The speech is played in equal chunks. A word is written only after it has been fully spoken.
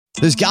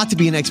There's got to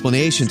be an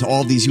explanation to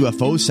all of these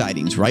UFO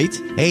sightings, right?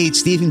 Hey,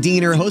 it's Stephen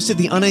Diener, host of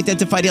the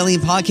Unidentified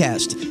Alien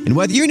Podcast. And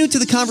whether you're new to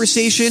the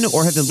conversation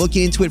or have been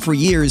looking into it for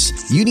years,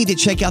 you need to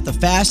check out the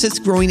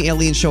fastest growing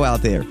alien show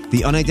out there,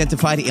 the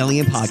Unidentified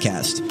Alien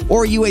Podcast,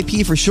 or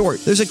UAP for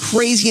short. There's a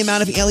crazy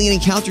amount of alien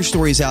encounter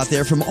stories out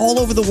there from all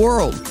over the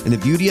world. And the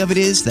beauty of it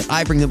is that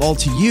I bring them all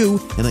to you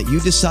and let you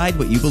decide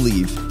what you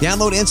believe.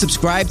 Download and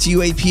subscribe to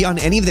UAP on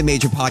any of the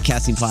major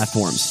podcasting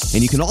platforms.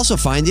 And you can also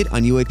find it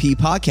on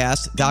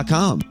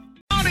UAPpodcast.com.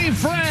 Howdy,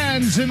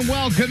 friends, and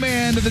welcome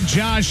in to the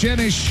Josh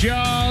Ennis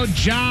Show.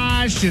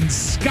 Josh and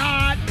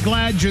Scott,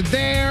 glad you're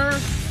there.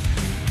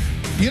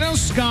 You know,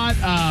 Scott,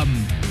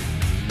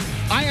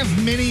 I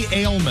have many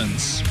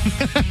ailments.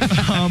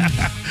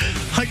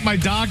 Like my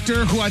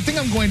doctor, who I think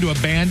I'm going to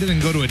abandon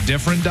and go to a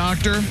different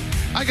doctor.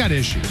 I got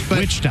issues. But,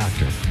 which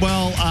doctor?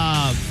 Well,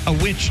 a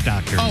witch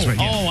doctor.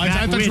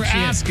 I thought you were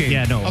asking.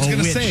 Yeah, no. I was going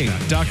to say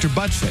Dr.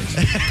 Buttface.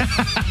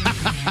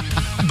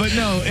 But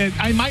no,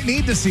 I might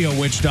need to see a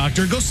witch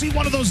doctor. Go see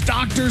one of those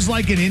doctors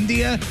like in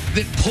India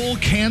that pull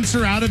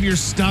cancer out of your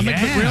stomach.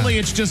 Yeah. But really,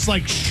 it's just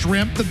like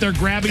shrimp that they're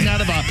grabbing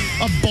out of a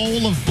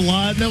bowl of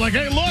blood. And they're like,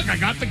 hey, look, I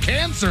got the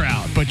cancer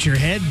out. But your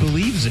head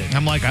believes it.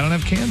 I'm like, I don't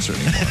have cancer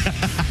anymore.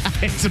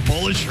 It's a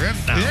bowl of shrimp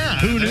now. Yeah.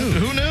 Who knew?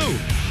 Who knew?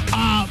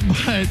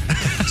 But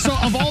so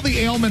of all the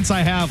ailments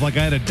I have, like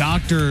I had a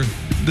doctor,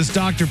 this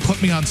doctor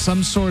put me on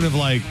some sort of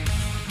like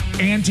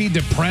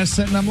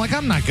antidepressant, and I'm like,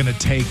 I'm not going to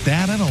take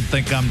that. I don't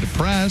think I'm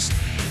depressed.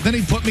 Then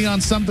he put me on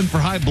something for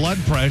high blood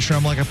pressure.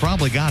 I'm like, I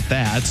probably got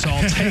that, so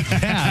I'll take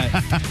that.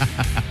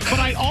 But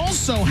I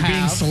also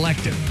being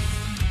selective.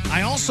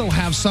 I also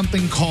have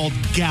something called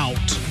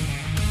gout.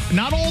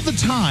 Not all the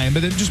time,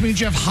 but it just means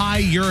you have high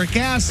uric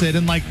acid,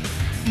 and like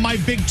my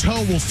big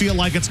toe will feel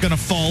like it's going to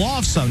fall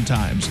off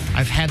sometimes.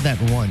 I've had that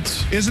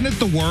once. Isn't it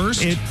the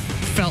worst? It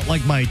felt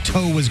like my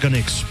toe was going to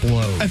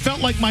explode. I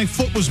felt like my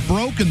foot was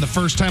broken the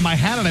first time I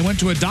had it. I went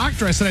to a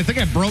doctor. I said, I think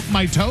I broke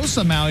my toe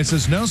somehow. He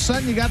says, no,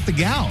 son, you got the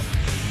gout.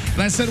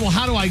 And I said, well,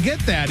 how do I get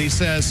that? He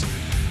says,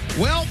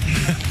 well,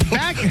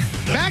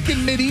 back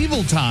in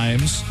medieval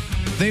times,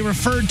 they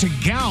referred to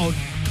gout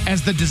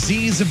as the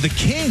disease of the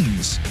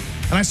kings.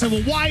 And I said,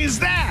 well, why is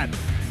that?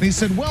 And he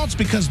said, well, it's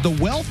because the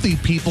wealthy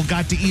people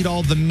got to eat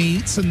all the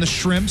meats and the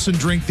shrimps and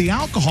drink the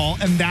alcohol,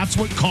 and that's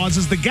what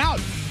causes the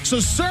gout. So,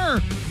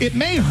 sir, it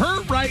may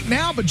hurt right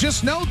now, but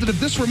just know that if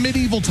this were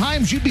medieval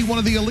times, you'd be one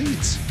of the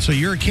elites. So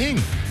you're a king.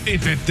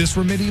 If this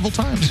were medieval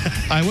times,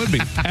 I would be.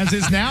 As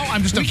is now,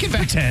 I'm just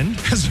pretend.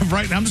 As of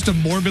right now, I'm just a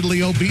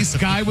morbidly obese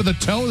guy with a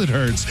toe that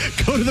hurts.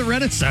 Go to the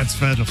Renaissance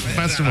Festival.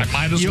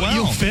 Might as well.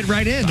 You'll fit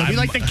right in. They'll be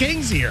like the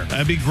kings here.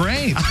 That'd be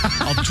great.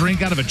 I'll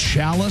drink out of a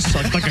chalice,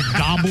 like a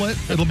goblet.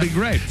 It'll be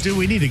great. Dude,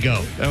 we need to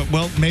go.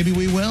 Well, maybe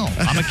we will.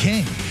 I'm a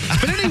king.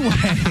 But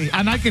anyway,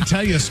 and I could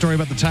tell you a story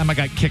about the time I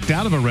got kicked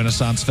out of a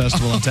Renaissance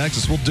Festival in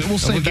Texas. We'll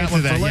save that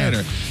one for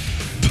later.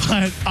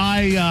 But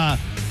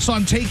so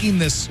I'm taking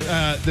this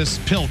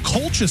pill,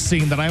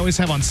 colchicine, that I always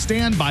have on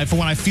standby for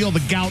when I feel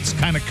the gout's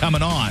kind of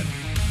coming on.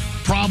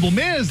 Problem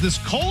is, this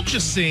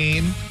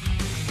colchicine,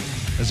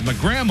 as my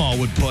grandma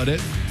would put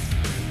it,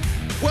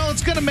 well,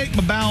 it's going to make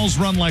my bowels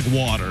run like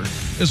water,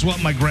 is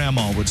what my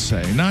grandma would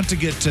say. Not to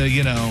get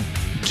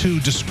too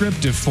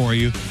descriptive for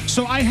you.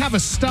 So I have a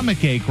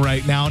stomach ache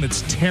right now, and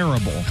it's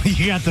terrible.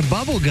 You got the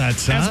bubble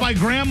guts, huh? As my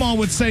grandma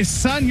would say,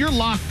 son, you're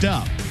locked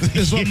up,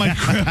 is what my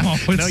grandma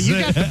would say. No, you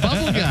got the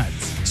bubble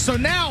guts. So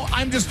now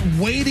I'm just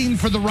waiting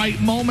for the right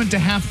moment to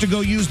have to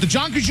go use the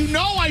John, because you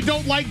know I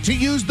don't like to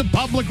use the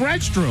public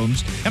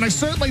restrooms, and I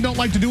certainly don't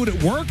like to do it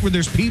at work where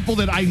there's people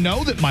that I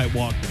know that might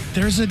walk.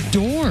 There's a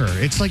door.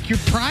 It's like you're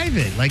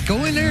private. Like,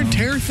 go in there and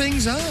tear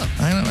things up.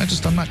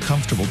 I'm not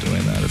comfortable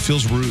doing that. It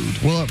feels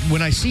rude. Well,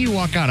 when I see you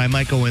walk out, I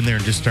might go in there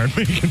and just start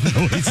making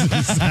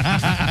noises.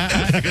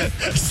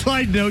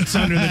 Slide notes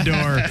under the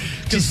door.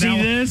 Did you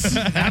see this?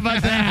 How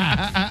about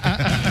that?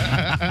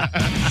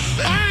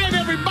 All right,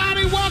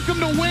 everybody, welcome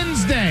to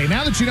Wednesday.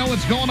 Now that you know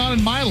what's going on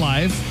in my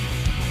life,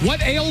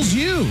 what ails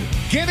you?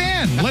 Get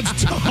in.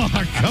 Let's talk.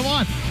 Come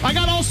on. I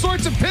got all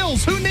sorts of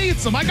pills. Who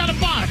needs them? I got a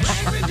bunch.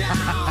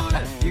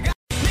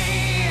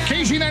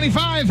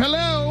 KG95,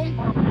 hello.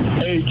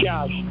 Hey,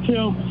 Josh,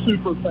 Tim,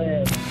 super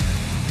fan.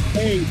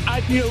 Hey,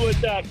 I deal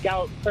with that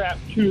gout crap,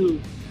 too,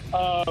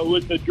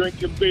 with the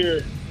drinking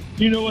beer.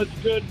 You know what's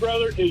good,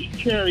 brother, is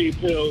cherry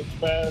pills,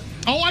 man.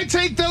 Oh, I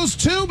take those,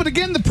 too. But,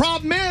 again, the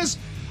problem is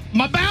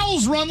my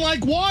bowels run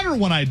like water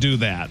when I do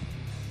that.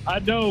 I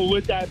know,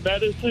 with that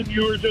medicine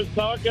you were just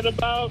talking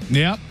about.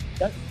 Yep.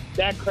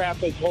 That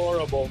crap is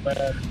horrible,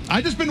 man.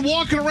 I just been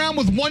walking around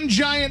with one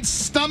giant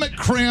stomach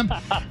cramp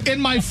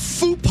in my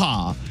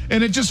fupa,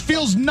 and it just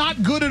feels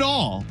not good at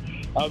all.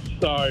 I'm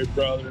sorry,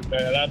 brother,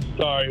 man. I'm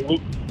sorry. Well,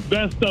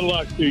 best of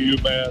luck to you,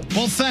 man.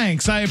 Well,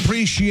 thanks. I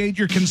appreciate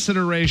your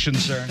consideration,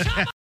 sir.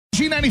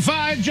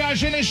 G95,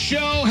 Josh Ennis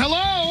Show.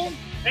 Hello.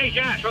 Hey,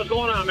 Josh, what's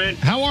going on, man?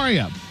 How are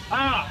you?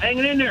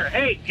 Hanging in there.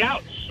 Hey,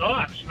 gout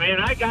sucks, man.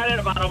 I got it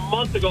about a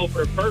month ago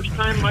for the first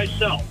time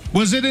myself.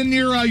 Was it in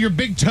your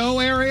big toe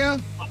area?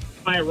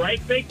 my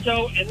right big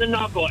toe and the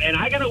knuckle, and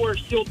I got to wear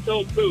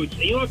steel-toed boots.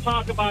 And you want to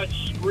talk about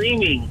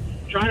screaming,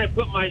 trying to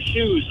put my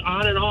shoes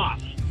on and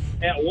off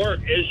at work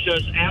is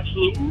just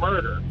absolute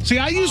murder. See,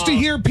 I used to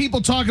hear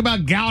people talk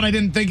about gout. I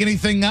didn't think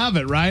anything of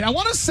it, right? I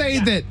want to say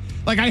that,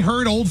 like, I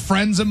heard old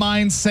friends of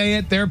mine say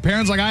it. Their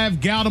parents, like, I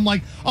have gout. I'm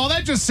like, oh,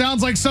 that just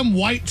sounds like some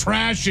white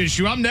trash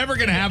issue. I'm never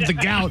going to have the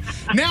gout.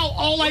 Now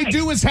all I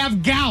do is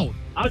have gout.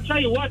 I'll tell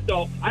you what,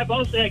 though. I've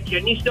also had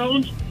kidney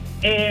stones,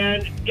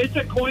 and it's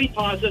a coin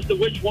toss as to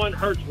which one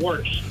hurts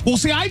worse. Well,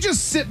 see, I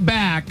just sit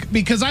back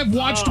because I've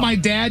watched my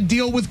dad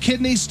deal with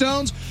kidney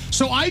stones.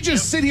 So I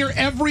just sit here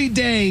every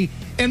day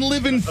and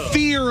live in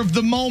fear of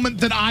the moment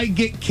that I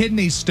get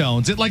kidney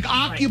stones. It like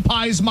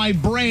occupies my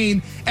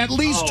brain at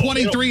least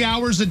 23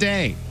 hours a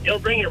day. It'll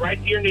bring it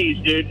right to your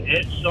knees, dude.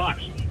 It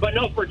sucks. But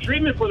no, for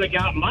treatment for the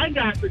gout, my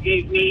doctor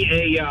gave me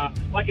a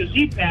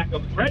Z-Pack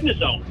of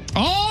prednisone.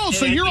 Oh,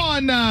 so you're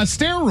on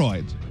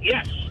steroids.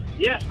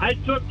 Yes, I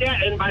took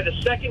that, and by the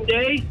second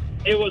day,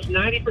 it was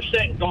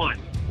 90% gone.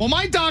 Well,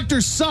 my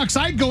doctor sucks.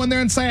 I'd go in there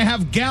and say I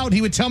have gout.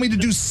 He would tell me to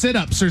do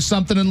sit-ups or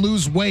something and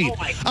lose weight. Oh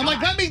my God. I'm like,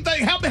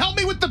 help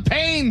me with the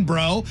pain,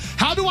 bro.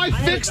 How do I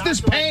fix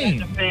this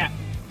pain? I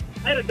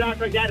had a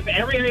doctor like that.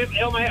 Every area of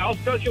ailment, I'll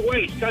cut your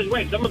weight.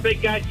 I'm a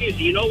big guy too. So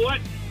you know what?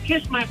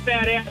 Kiss my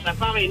fat ass. I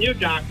found me a new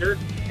doctor,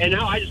 and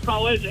now I just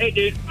call in and say, hey,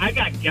 dude, I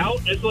got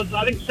gout. This was,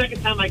 I think, the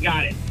second time I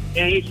got it.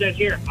 And he says,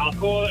 here, I'll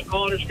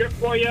call in a script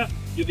for you.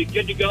 You'll be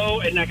good to go.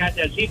 And I got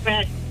that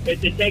Z-Pack. It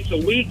takes a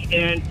week,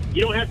 and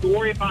you don't have to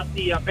worry about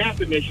the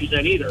bathroom issues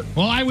then either.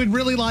 Well, I would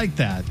really like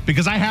that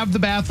because I have the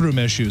bathroom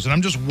issues, and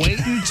I'm just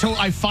waiting until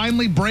I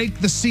finally break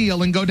the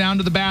seal and go down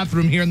to the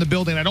bathroom here in the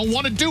building. I don't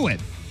want to do it.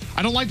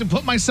 I don't like to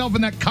put myself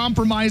in that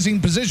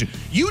compromising position.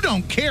 You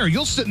don't care.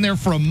 You'll sit in there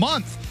for a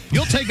month.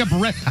 You'll take up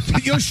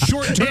you'll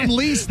short-term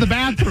lease the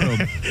bathroom.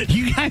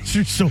 You guys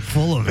are so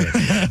full of it.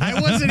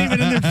 I wasn't even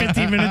in there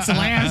 15 minutes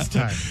last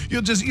time.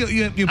 You'll just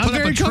you put I'm up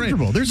very a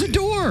comfortable. There's a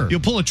door. You'll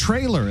pull a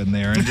trailer in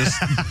there and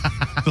just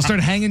you'll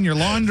start hanging your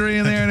laundry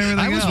in there and everything.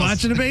 I was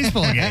watching a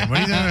baseball game. What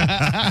are you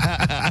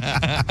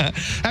doing?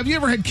 Have you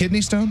ever had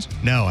kidney stones?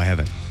 No, I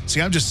haven't.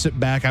 See, I just sit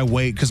back. I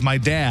wait because my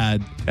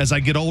dad, as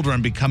I get older,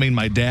 I'm becoming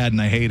my dad, and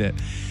I hate it.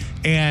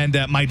 And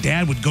my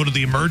dad would go to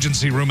the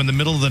emergency room in the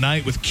middle of the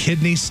night with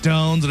kidney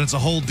stones, and it's a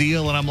whole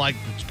deal. And I'm like,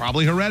 it's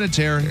probably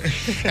hereditary.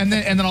 and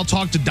then I'll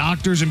talk to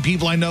doctors and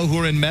people I know who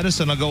are in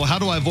medicine. I'll go, how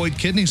do I avoid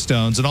kidney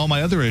stones and all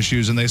my other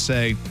issues? And they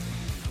say,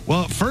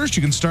 well, first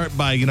you can start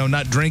by,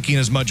 not drinking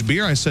as much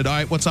beer. I said, all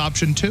right, what's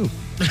option 2?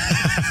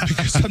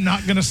 Because I'm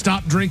not going to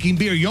stop drinking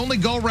beer. You only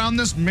go around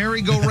this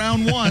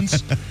merry-go-round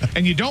once,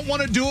 and you don't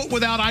want to do it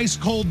without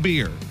ice-cold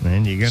beer.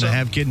 And you're going to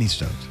have kidney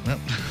stones. Well,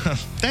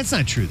 that's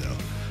not true, though.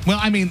 Well,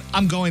 I mean,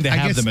 I'm going to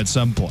have them at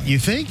some point. You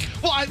think?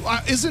 Well,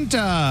 isn't,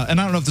 and I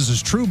don't know if this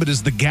is true, but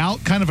is the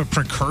gout kind of a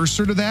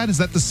precursor to that? Is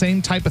that the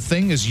same type of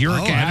thing as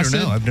uric acid? I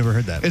don't know. I've never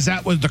heard that. Is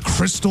that what the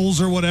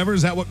crystals or whatever?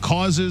 Is that what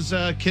causes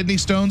kidney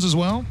stones as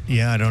well?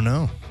 Yeah, I don't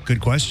know.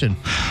 Good question.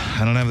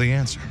 I don't have the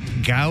answer.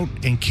 Gout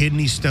and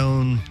kidney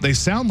stone. They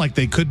sound like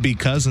they could be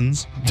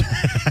cousins.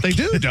 They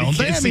do, don't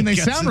they? I mean, they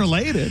sound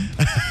related.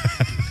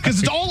 Because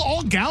it's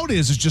all gout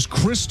is just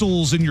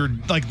crystals in your,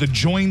 like, the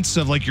joints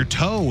of, like, your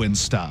toe and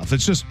stuff.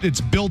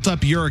 It's built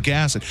up uric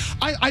acid.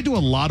 I do a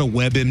lot of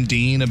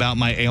WebMDing about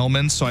my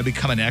ailments, so I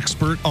become an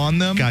expert on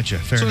them. Gotcha.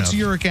 Fair enough. So it's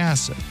uric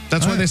acid.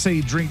 That's why they say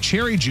you drink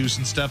cherry juice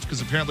and stuff,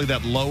 because apparently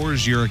that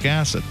lowers uric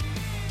acid.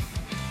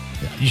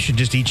 You should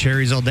just eat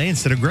cherries all day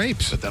instead of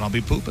grapes. But then I'll be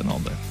pooping all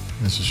day.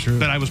 This is true.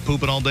 But I was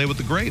pooping all day with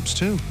the grapes,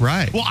 too.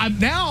 Right. Well,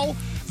 now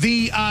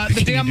the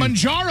damn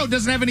Manjaro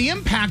doesn't have any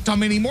impact on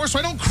me anymore, so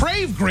I don't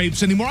crave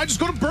grapes anymore. I just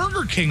go to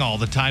Burger King all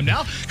the time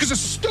now because a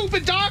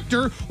stupid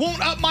doctor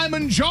won't up my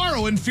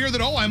Manjaro in fear that,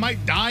 I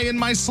might die in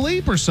my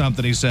sleep or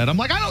something, he said. I'm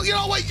like,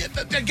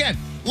 again,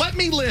 let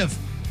me live.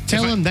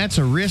 Tell him that's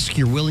a risk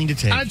you're willing to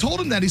take. I told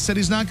him that. He said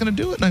he's not going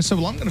to do it. And I said,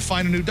 well, I'm going to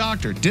find a new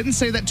doctor. Didn't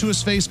say that to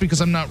his face because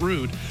I'm not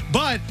rude,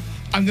 but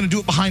I'm going to do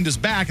it behind his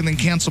back and then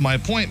cancel my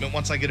appointment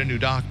once I get a new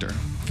doctor.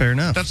 Fair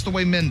enough. That's the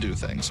way men do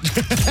things.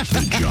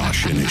 The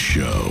Josh and his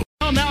show.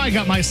 Well, now I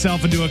got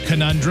myself into a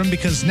conundrum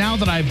because now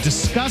that I've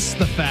discussed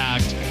the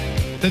fact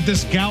that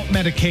this gout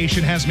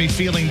medication has me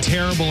feeling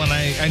terrible and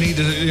I need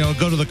to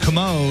go to the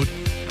commode,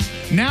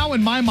 now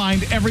in my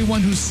mind,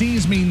 everyone who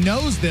sees me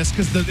knows this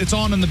because it's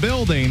on in the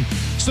building.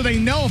 So they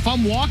know if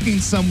I'm walking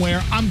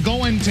somewhere, I'm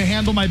going to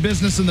handle my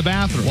business in the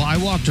bathroom. Well, I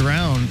walked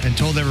around and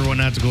told everyone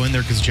not to go in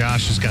there because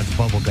Josh has got the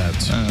bubble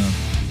guts.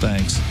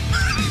 Thanks.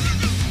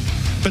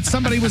 But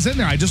somebody was in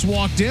there. I just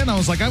walked in. I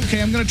was like,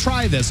 okay, I'm going to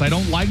try this. I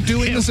don't like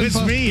doing this. It's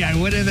me. I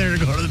went in there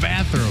to go to the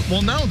bathroom.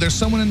 Well, no, there's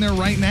someone in there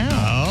right now.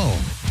 Oh.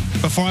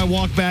 before I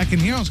walk back in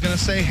here, I was going to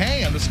say,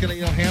 hey, I'm just going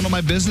to handle my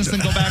business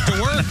and go back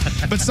to work.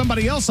 But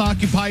somebody else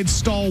occupied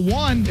stall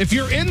 1. If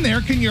you're in there,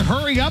 can you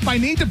hurry up? I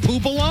need to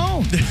poop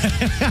alone.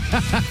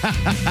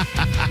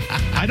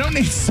 I don't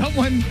need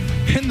someone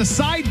in the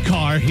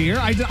sidecar here.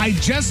 I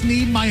just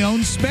need my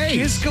own space.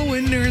 Just go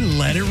in there and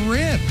let it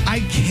rip. I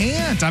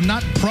can't. I'm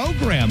not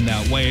programmed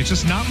that way. It's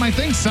just not my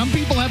thing. Some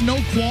people have no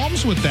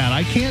qualms with that.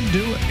 I can't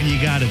do it.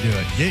 You got to do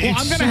it. Well,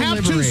 I'm going to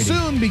have to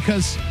soon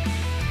because,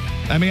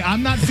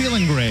 I'm not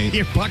feeling great.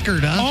 You're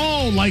puckered, huh?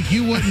 Oh, like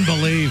you wouldn't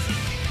believe.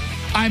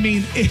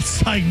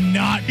 It's like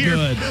not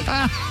good.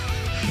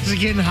 Is it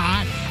getting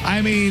hot?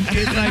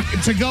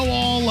 To go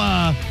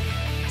all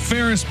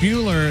Ferris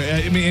Bueller,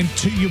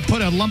 you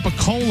put a lump of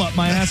coal up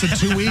my ass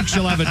in 2 weeks,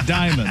 you'll have a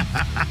diamond.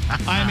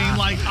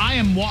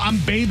 I'm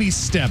baby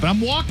step.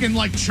 I'm walking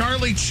like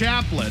Charlie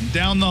Chaplin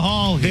down the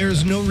hall here.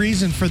 There's no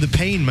reason for the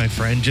pain, my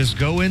friend. Just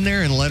go in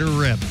there and let her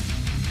rip.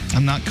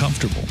 I'm not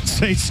comfortable.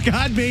 Say,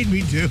 Scott made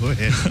me do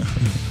it.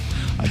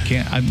 I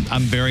can't.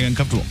 I'm very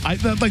uncomfortable.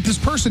 This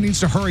person needs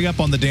to hurry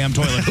up on the damn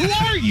toilet. Who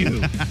are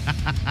you?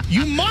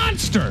 You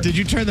monster! Did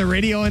you turn the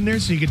radio in there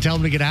so you could tell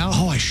them to get out?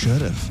 Oh, I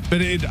should have.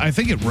 But I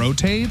think it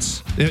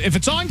rotates. If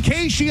it's on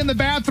Casey in the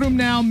bathroom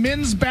now,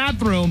 men's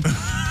bathroom,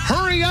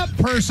 hurry up,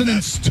 person,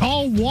 in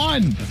stall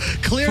 1.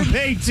 Clear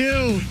bay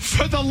 2.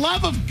 For the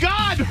love of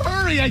God,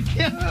 hurry! I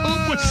can't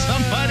poop with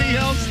somebody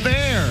else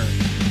there.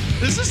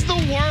 This is the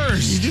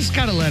worst. You just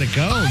got to let it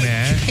go,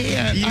 man.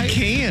 You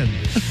can.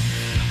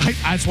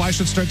 That's why I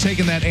should start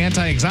taking that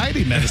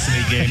anti-anxiety medicine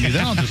he gave me.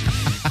 Then I'll just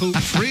poop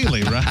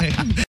freely, right?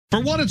 For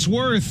what it's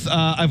worth,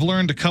 I've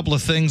learned a couple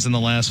of things in the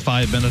last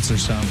 5 minutes or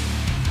so.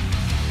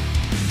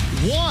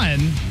 One,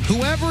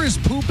 whoever is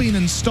pooping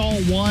in stall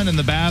 1 in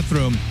the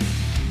bathroom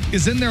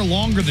is in there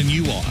longer than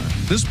you are.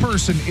 This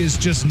person is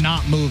just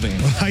not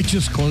moving. I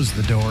just closed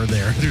the door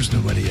there. There's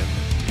nobody in there.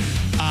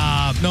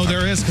 No,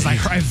 there is, because I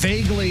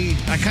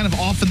kind of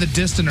off in the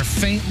distance or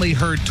faintly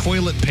heard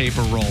toilet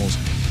paper rolls.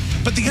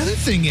 But the other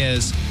thing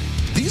is,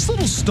 these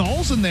little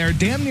stalls in there are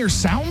damn near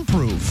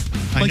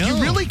soundproof. I know.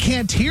 You really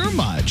can't hear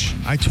much.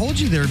 I told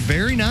you they're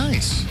very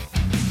nice.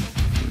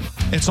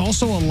 It's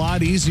also a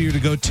lot easier to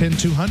go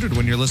 10-200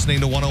 when you're listening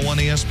to 101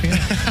 ESPN.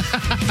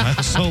 I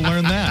also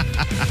learned that.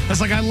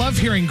 It's I love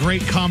hearing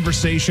great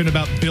conversation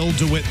about Bill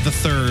DeWitt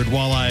III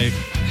while I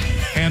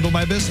handle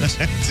my business.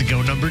 To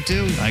go number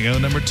 2. I go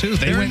number 2.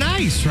 They're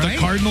nice, right? The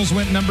Cardinals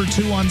went number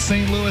 2 on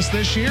St. Louis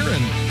this year,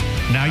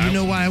 and now you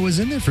know why I was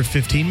in there for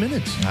 15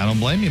 minutes. I don't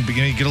blame you.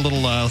 You get a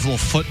little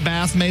foot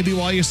bath maybe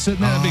while you're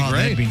sitting there. That'd be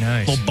great. That'd be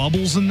nice. Little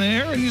bubbles in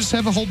there, and you just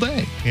have a whole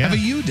day. Yeah. Have a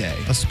you day.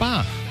 A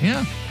spa.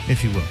 Yeah.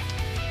 If you will.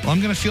 Well, I'm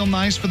going to feel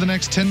nice for the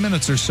next 10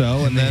 minutes or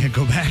so, and then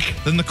go back.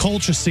 Then the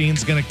culture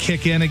scene's going to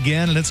kick in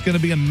again, and it's going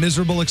to be a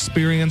miserable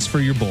experience for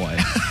your boy.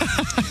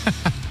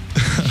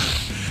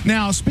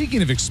 Now,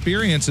 speaking of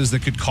experiences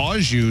that could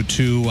cause you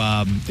to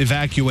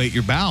evacuate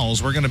your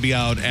bowels, we're going to be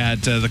out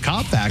at the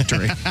Cobb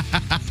Factory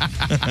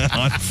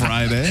on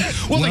Friday.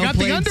 Well, they got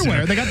the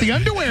underwear. Sir. They got the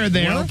underwear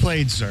there. Well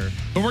played, sir.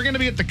 But we're going to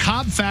be at the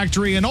Cobb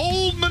Factory in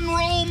Old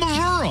Monroe,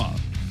 Missouri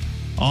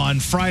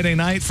on Friday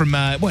night from,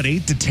 8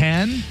 to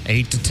 10?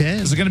 8 to 10.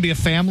 Is it going to be a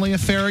family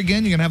affair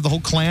again? You're going to have the whole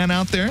clan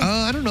out there?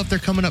 I don't know if they're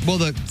coming up. Well,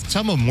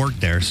 some of them work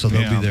there, so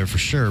they'll be there for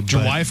sure. Is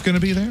your wife going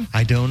to be there?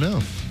 I don't know.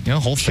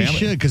 Whole family. She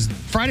should, because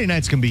Friday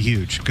night's going to be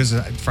huge. Because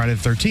Friday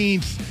the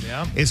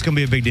 13th, it's going to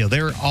be a big deal.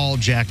 They're all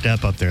jacked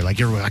up there.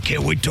 Like, I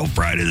can't wait till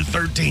Friday the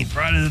 13th.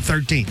 Friday the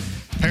 13th.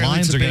 Apparently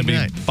Lines are going to be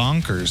night.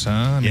 bonkers,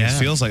 huh? It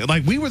feels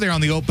like we were there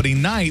on the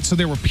opening night, so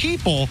there were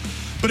people,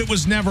 but it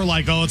was never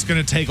like, it's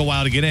going to take a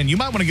while to get in. You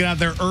might want to get out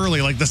there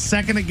early. Like the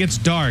second it gets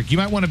dark, you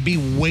might want to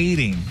be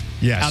waiting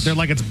out there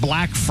like it's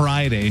Black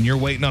Friday and you're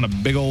waiting on a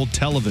big old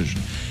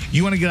television.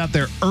 You want to get out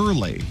there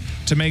early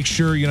to make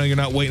sure, you're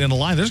not waiting in a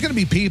line. There's going to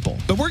be people,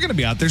 but we're going to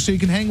be out there so you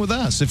can hang with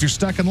us. If you're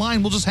stuck in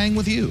line, we'll just hang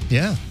with you.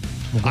 Yeah.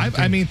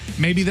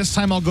 Maybe this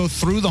time I'll go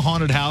through the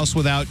haunted house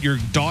without your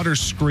daughter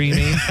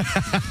screaming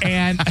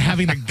and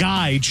having a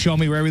guide show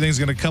me where everything's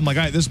going to come. Like,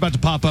 all right, this is about to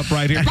pop up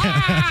right here.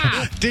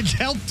 Did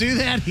Help do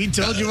that? He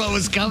told you what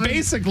was coming?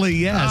 Basically,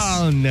 yes.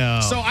 Oh,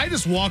 no. So I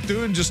just walked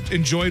through and just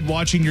enjoyed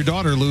watching your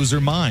daughter lose her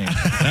mind.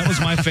 That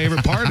was my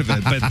favorite part of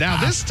it. But now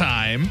this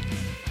time,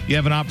 you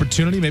have an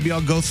opportunity. Maybe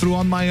I'll go through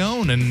on my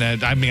own. And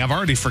I've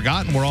already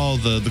forgotten where all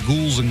the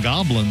ghouls and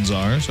goblins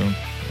are, so...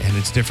 And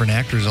it's different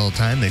actors all the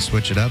time. They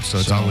switch it up, so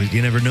it's always,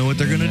 you never know what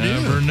they're going to do. You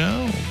never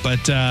know.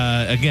 But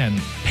again,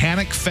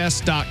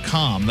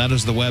 panicfest.com. That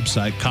is the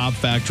website. Cobb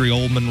Factory,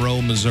 Old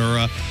Monroe,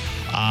 Missouri.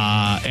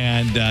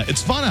 And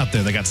it's fun out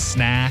there. They got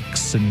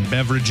snacks and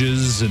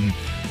beverages and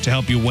to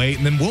help you wait.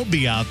 And then we'll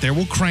be out there.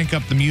 We'll crank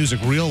up the music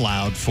real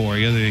loud for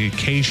you, the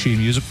Casey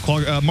music.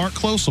 Mark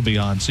Close will be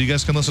on, so you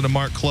guys can listen to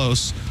Mark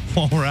Close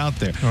while we're out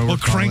there. We'll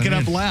crank it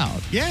up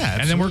loud. Yeah,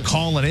 absolutely. And then we're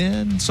calling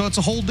in, so it's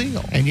a whole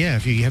deal. And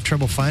if you have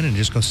trouble finding,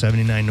 just go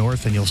 79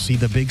 North and you'll see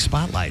the big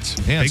spotlights.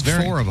 Yeah, big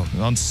 4 of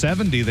them. On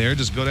 70 there,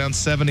 just go down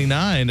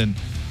 79 and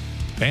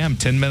bam,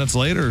 10 minutes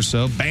later or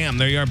so, bam,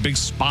 there you are, big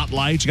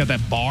spotlight. You got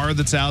that bar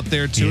that's out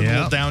there, too, in the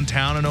little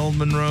downtown in Old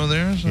Monroe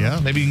there. So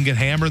maybe you can get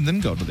hammered and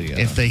then go to the...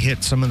 If they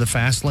hit some of the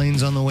fast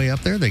lanes on the way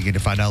up there, they get a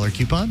 $5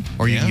 coupon,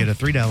 or you can get a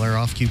 $3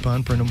 off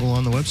coupon printable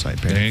on the website,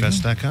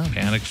 panicfest.com.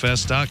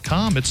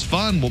 Panicfest.com. It's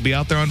fun. We'll be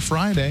out there on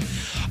Friday.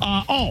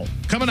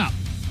 Coming up,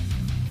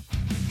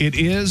 it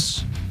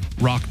is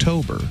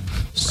Rocktober.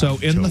 So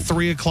in the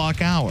 3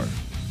 o'clock hour,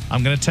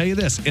 I'm going to tell you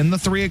this, in the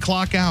 3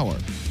 o'clock hour,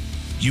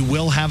 you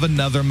will have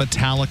another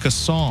Metallica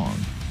song.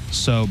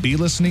 So be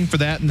listening for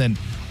that, and then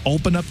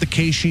open up the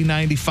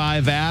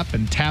KC95 app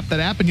and tap that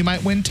app, and you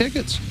might win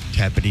tickets.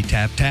 Tappity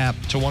tap tap.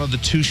 To one of the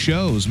 2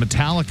 shows,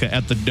 Metallica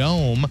at the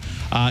Dome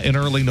in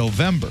early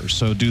November.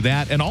 So do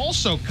that. And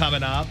also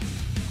coming up,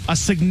 a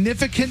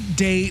significant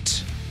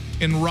date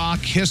in rock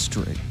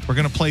history. We're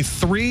going to play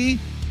 3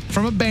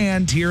 from a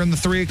band here in the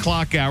 3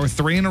 o'clock hour,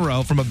 3 in a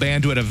row from a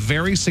band who had a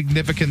very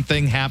significant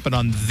thing happen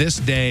on this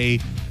day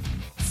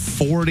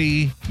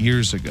 40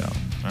 years ago.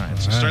 All right,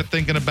 so start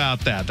thinking about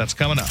that. That's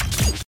coming up.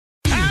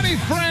 Howdy,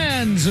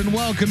 friends, and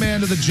welcome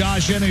into the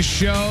Josh Ennis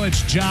Show.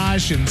 It's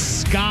Josh and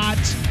Scott.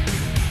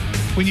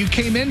 When you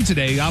came in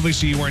today,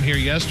 obviously you weren't here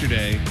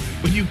yesterday.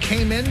 When you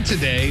came in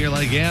today, you're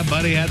like, yeah,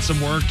 buddy, had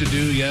some work to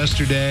do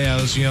yesterday. I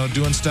was,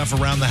 doing stuff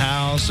around the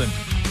house, and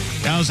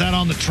I was out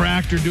on the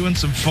tractor doing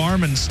some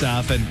farming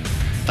stuff, and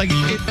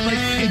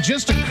it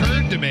just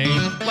occurred to me,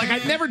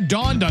 it never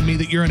dawned on me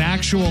that you're an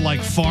actual,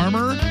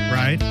 farmer.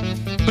 Right.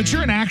 But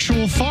you're an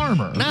actual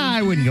farmer. Nah,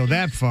 I wouldn't go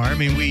that far. I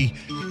mean,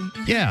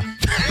 yeah.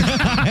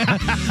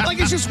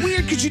 It's just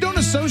weird because you don't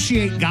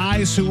associate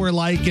guys who were,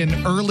 in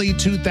early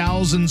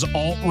 2000s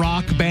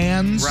alt-rock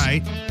bands.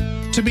 Right.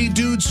 To be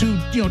dudes who,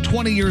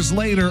 20 years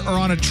later are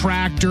on a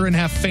tractor and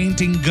have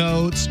fainting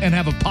goats and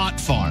have a pot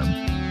farm.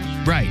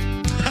 Right.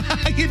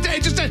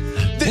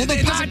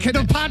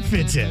 The pot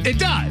fits in. It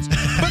does.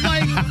 But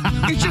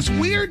it's just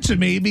weird to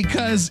me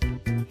because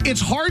it's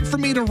hard for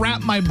me to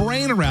wrap my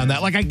brain around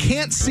that. I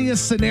can't see a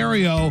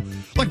scenario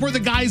where the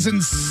guys in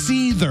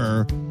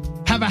Seether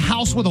have a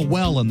house with a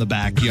well in the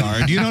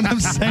backyard. You know what I'm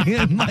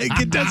saying?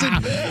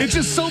 It's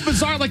just so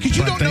bizarre. Because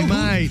you don't know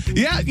who.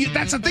 Yeah,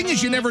 that's the thing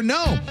is you never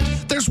know.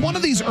 There's one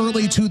of these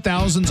early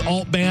 2000s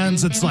alt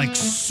bands that's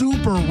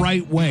super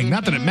right wing.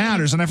 Not that it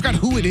matters, and I forgot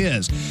who it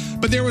is.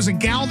 But there was a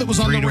gal that was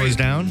on 3 Doors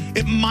Down?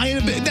 It might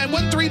have been. That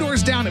wasn't 3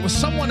 Doors Down. It was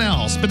someone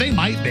else, but they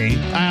might be.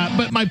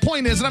 But my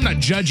point is, and I'm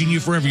not judging you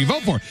for whoever you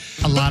vote for.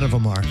 A lot of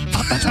them are.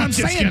 That's what I'm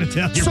saying.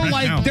 So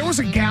there was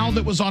a gal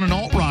that was on an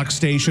alt-rock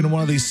station in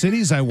one of these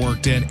cities I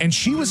worked in, and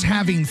she was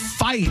having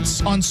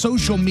fights on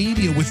social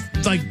media with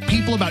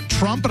people about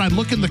Trump, and I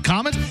look in the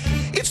comments,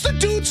 it's the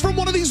dudes from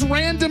one of these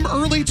random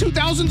early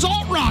 2000s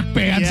alt-rock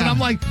bands, and I'm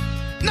like,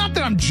 not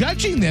that I'm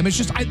judging them, it's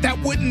just that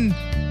wouldn't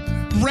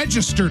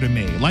register to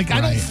me. I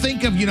don't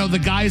think of,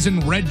 the guys in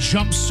red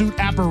jumpsuit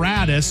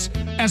apparatus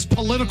as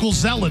political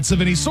zealots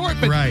of any sort,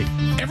 but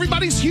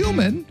everybody's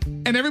human,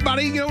 and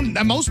everybody,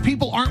 most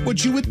people aren't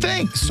what you would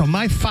think. So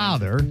my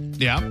father,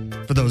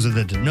 for those of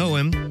you that know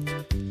him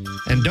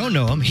and don't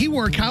know him, he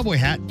wore a cowboy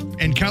hat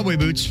and cowboy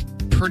boots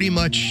pretty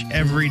much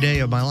every day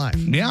of my life.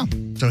 Yeah.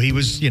 So he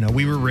was,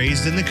 we were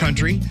raised in the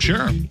country.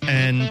 Sure.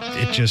 And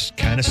it just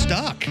kind of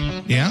stuck.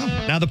 Yeah.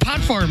 Now, the pot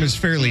farm is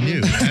fairly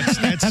new.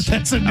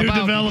 That's a new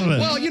development.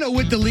 Well,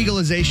 with the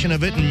legalization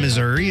of it in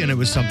Missouri, and it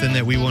was something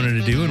that we wanted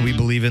to do, and we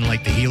believe in, the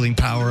healing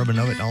power of it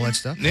and all that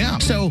stuff. Yeah.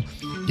 So,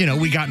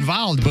 we got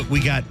involved, but we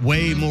got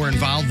way more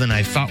involved than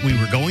I thought we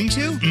were going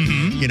to.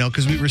 Mm-hmm.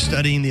 Because we were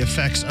studying the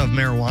effects of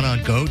marijuana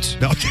on goats.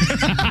 No.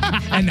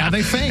 And now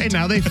they faint.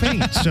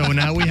 So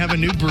now we have a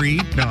new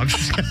breed. No, I'm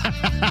just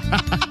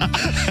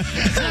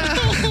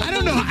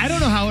I don't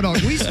know how it all.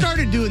 We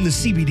started doing the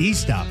CBD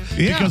stuff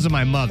because of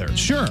my mother.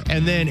 Sure.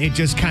 And then it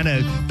just kind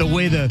of, the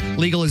way the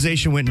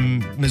legalization went in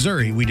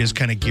Missouri, we just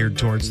kind of geared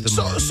towards the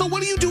So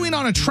what are you doing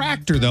on a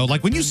tractor, though?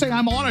 When you say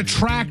I'm on a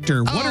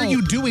tractor, what are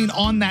you doing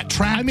on that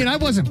tractor? I mean, I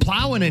wasn't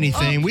plowing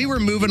anything. We were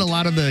moving a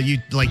lot of the,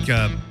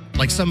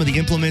 some of the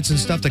implements and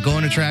stuff that go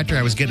on a tractor.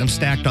 I was getting them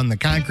stacked on the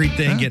concrete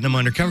thing, getting them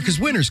under cover, because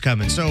winter's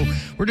coming. So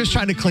we're just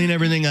trying to clean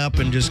everything up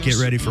and just get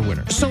ready for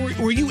winter. So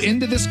were you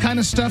into this kind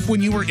of stuff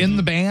when you were in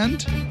the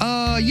band?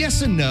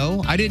 Yes and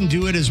no. I didn't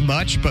do it as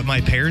much, but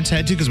my parents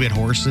had to because we had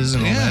horses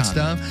and all that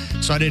stuff.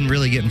 So I didn't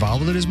really get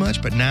involved with it as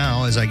much. But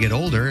now, as I get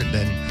older,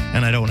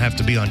 and I don't have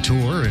to be on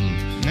tour,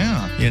 and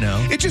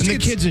the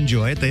kids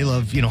enjoy it. They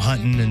love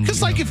hunting and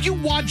because if you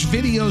watch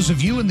videos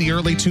of you in the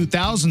early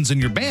 2000s in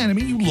your band, I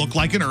mean, you look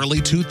like an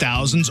early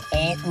 2000s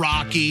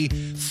alt-rocky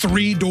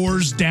 3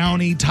 Doors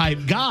Downy type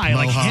guy,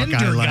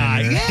 Hinder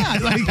guy. Yeah,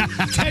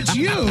 that's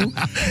you.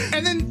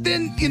 And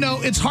then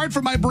it's hard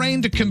for my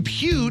brain to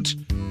compute.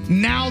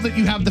 Now that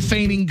you have the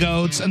fainting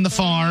goats and the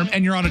farm,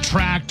 and you're on a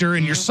tractor,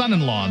 and your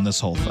son-in-law in this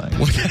whole thing.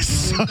 What a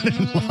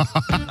son-in-law.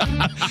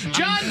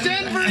 John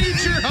Denver,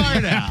 eat your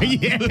heart out.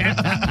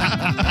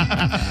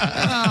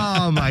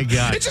 Oh, my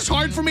God. It's just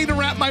hard for me to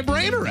wrap my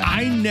brain around.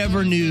 I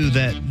never knew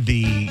that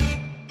the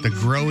the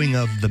growing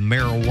of the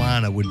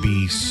marijuana would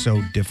be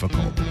so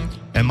difficult.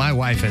 And my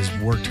wife has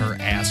worked her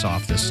ass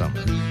off this summer.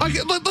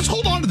 Okay, let's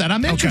hold on to that.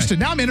 I'm interested.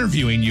 Now I'm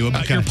interviewing you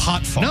about your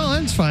pot farm. No,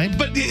 that's fine.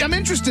 But I'm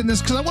interested in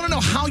this because I want to know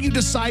how you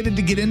decided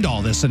to get into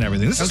all this and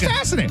everything. This is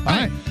fascinating. All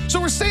right. So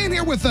we're staying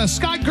here with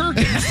Scott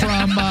Gherkin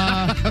from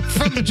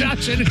the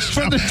Josh Innes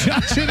Show. From the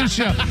Josh Innes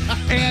Show.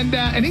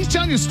 And he's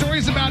telling you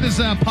stories about his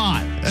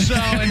pot. So,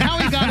 and how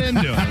he got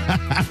into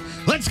it.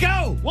 Let's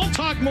go. We'll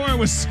talk more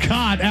with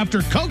Scott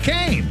after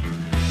cocaine.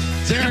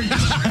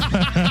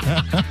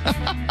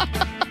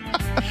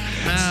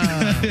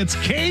 It's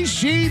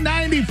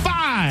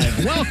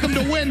KC95. Welcome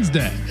to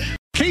Wednesday.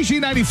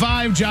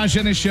 KC95, Josh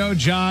Innes Show.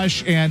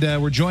 Josh, and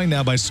we're joined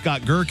now by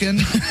Scott Gherkin.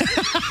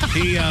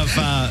 He of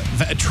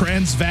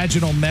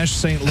Transvaginal Mesh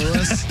St.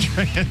 Louis.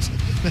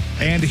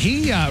 And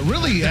he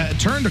really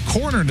turned a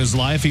corner in his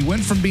life. He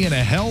went from being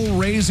a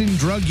hell-raising,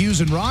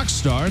 drug-using rock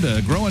star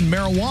to growing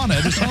marijuana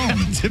at his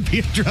home. To be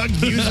a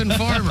drug-using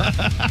farmer.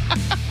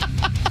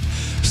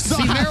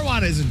 See,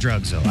 marijuana isn't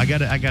drugs, though. I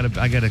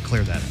gotta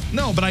clear that up.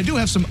 No, but I do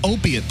have some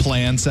opiate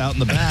plants out in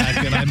the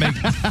back, and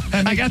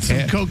I got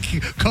some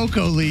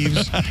cocoa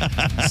leaves,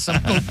 some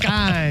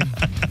cocaine.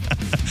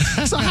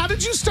 So how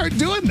did you start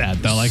doing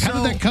that, though? Like, how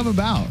did that come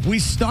about? We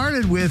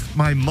started with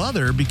my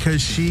mother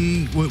because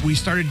we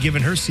started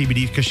giving her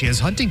CBD because she has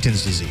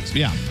Huntington's disease.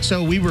 Yeah.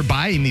 So we were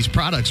buying these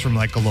products from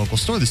like a local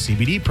store, the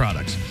CBD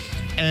products,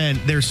 and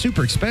they're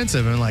super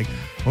expensive. And like,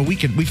 well, we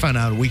found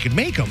out we could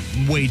make them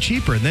way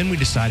cheaper, and then we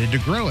decided to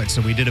grow it.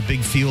 So we did a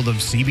big field of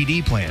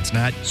CBD plants,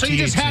 not so THC. You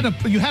just had a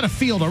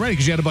field already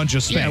because you had a bunch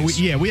of space.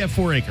 We have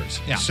 4 acres.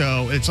 Yeah.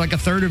 So it's like a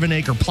third of an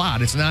acre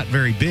plot. It's not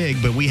very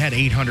big, but we had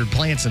 800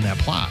 plants in that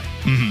plot.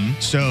 Mm-hmm.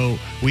 So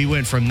we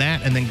went from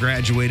that and then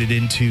graduated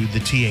into the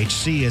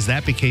THC as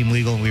that became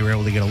legal, and we were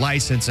able to get a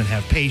license and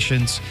have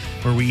patients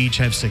where we each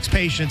have 6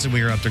 patients, and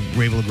we were able to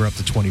grow up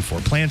to 24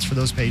 plants for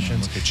those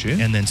patients. Look at you.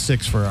 And then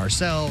 6 for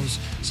ourselves.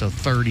 So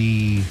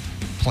 30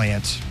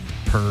 plants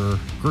per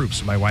group.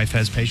 So my wife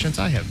has patients,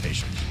 I have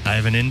patients. I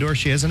have an indoor,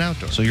 she has an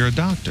outdoor. So you're a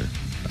doctor.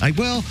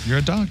 You're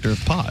a doctor of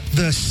pot.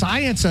 The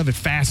science of it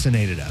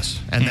fascinated us,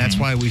 and that's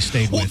why we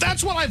stayed with it. Well,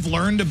 that's what I've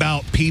learned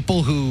about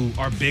people who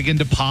are big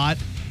into pot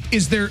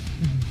is they're,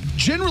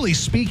 generally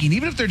speaking,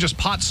 even if they're just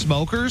pot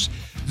smokers,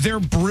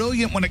 they're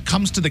brilliant when it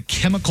comes to the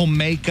chemical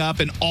makeup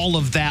and all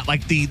of that,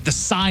 like the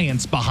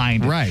science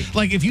behind it. Right.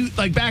 Like if you,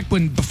 like back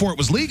before it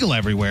was legal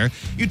everywhere,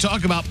 you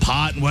talk about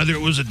pot and whether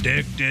it was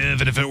addictive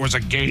and if it was a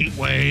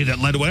gateway that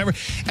led to whatever.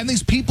 And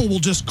these people will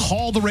just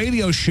call the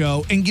radio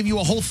show and give you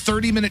a whole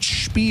 30-minute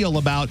spiel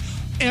about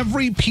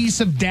every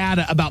piece of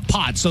data about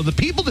pot. So the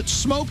people that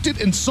smoked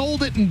it and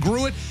sold it and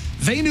grew it,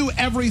 they knew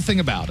everything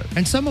about it.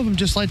 And some of them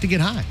just like to get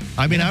high.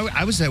 I mean,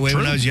 I was that way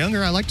when I was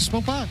younger. I liked to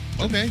smoke pot.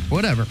 Okay,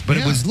 whatever. But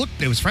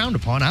it was frowned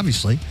upon,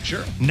 obviously.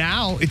 Sure.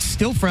 Now it's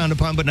still frowned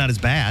upon, but not as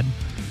bad.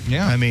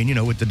 Yeah. I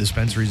mean, with the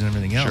dispensaries and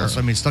everything else. Sure.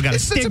 I mean, it's still got a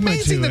stigma to it.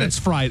 It's amazing that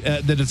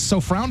that it's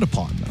so frowned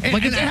upon. Though.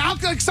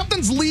 Like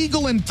something's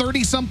legal in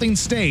 30-something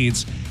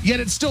states, yet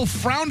it's still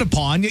frowned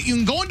upon. Yet you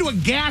can go into a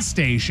gas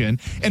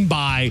station and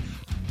buy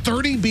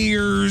 30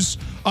 beers.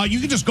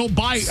 You can just go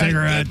buy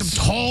cigarettes,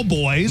 tall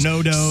boys,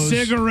 no dose,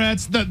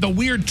 cigarettes, the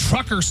weird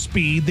trucker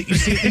speed that you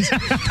see at these,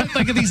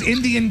 like at these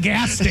Indian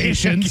gas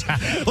stations,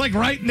 like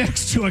right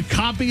next to a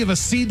copy of a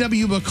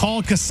C.W.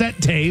 McCall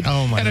cassette tape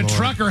and a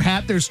trucker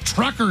hat. There's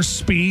trucker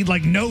speed,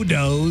 like no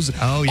dose.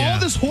 Oh yeah, all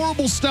this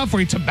horrible stuff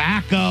where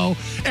tobacco,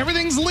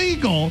 everything's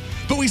legal,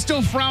 but we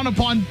still frown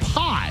upon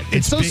pot.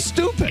 It's so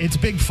stupid. It's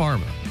big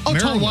pharma.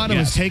 Marijuana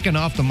was taken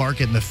off the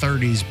market in the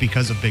 30s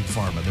because of big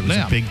pharma. There was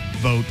a big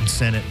vote in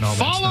Senate and all that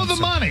stuff. Follow the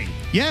money.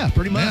 Yeah,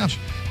 pretty much.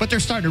 Yeah. But they're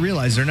starting to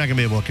realize they're not going to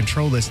be able to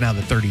control this now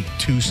that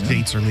 32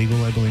 states are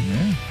legal, I believe.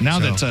 Yeah. Now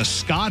that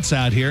Scott's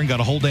out here and got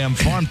a whole damn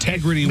farm,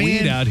 Integrity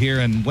Weed out here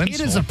in Winslow.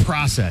 It is a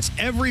process.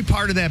 Every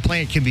part of that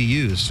plant can be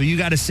used. So you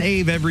got to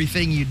save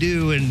everything you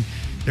do, and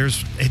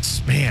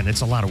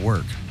it's a lot of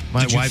work.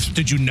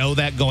 Did you know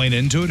that going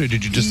into it, or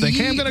did you just think,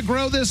 hey, I'm going to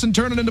grow this and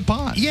turn it into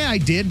pot? Yeah, I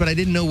did, but I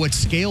didn't know what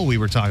scale we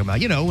were talking about.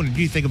 When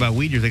you think about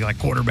weed, you're thinking like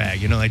quarter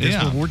bag, like this.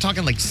 Yeah. We're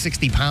talking like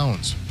 60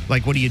 pounds.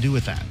 Like, what do you do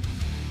with that?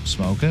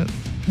 Smoke it.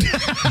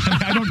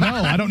 I don't know.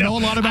 I don't know a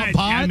lot about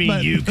pot. I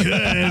mean, you could.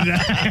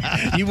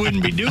 You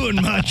wouldn't be doing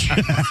much.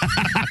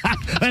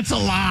 That's a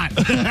lot.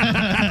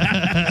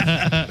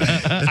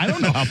 I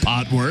don't know how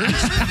pot works.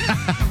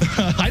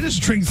 I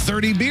just drink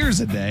 30 beers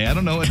a day. I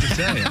don't know what to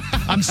tell you.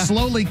 I'm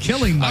slowly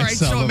killing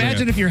myself. All right, so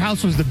imagine if your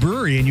house was the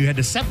brewery and you had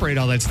to separate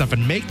all that stuff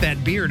and make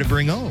that beer to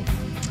bring home.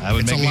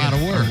 It's a lot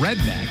of work.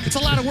 Redneck. It's a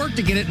lot of work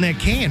to get it in that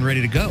can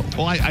ready to go.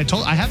 Well,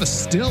 I have a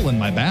still in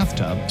my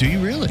bathtub. Do you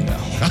really? No.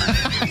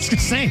 I was going to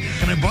say,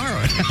 can I borrow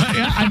it?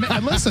 Yeah,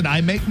 listen, I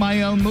make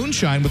my own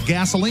moonshine with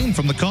gasoline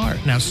from the car.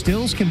 Now,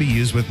 stills can be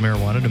used with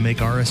marijuana to make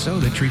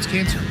RSO that treats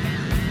cancer.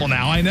 Well,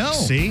 now I know.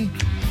 See?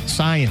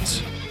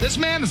 Science. This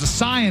man is a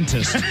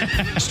scientist.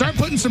 Start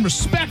putting some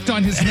respect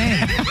on his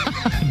name.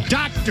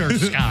 Dr.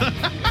 Scott.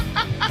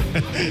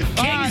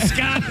 King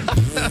Scott.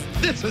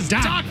 This is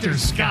Dr.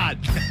 Scott.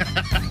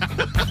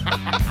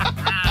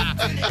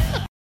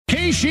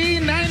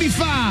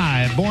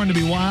 KC95, Born to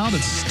be Wild.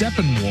 It's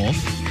Steppenwolf.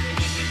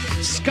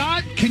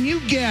 Scott, can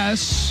you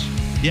guess?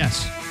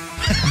 Yes.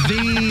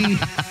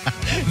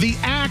 The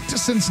act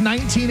since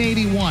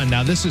 1981.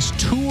 Now, this is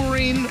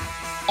touring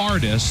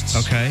artists.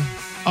 Okay.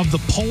 Of the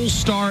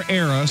Polestar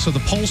era. So the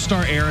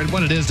Polestar era,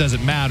 what it is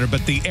doesn't matter,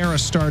 but the era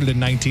started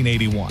in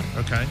 1981.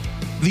 Okay.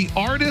 The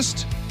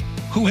artist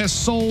who has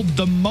sold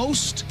the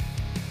most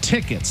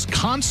tickets,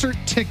 concert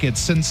tickets,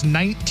 since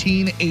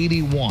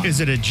 1981. Is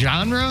it a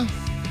genre?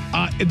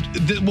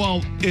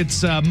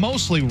 It's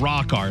mostly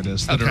rock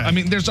artists. That Okay. are, I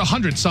mean, there's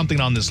 100-something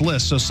on this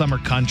list, so some are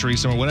country,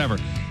 some are whatever.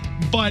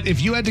 But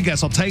if you had to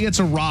guess, I'll tell you it's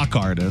a rock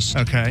artist.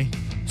 Okay.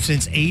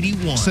 Since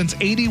 81. Since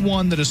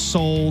 81 that has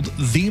sold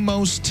the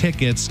most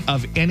tickets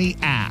of any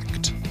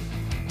act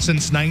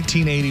since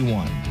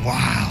 1981.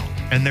 Wow.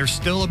 And they're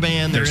still a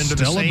band. They're under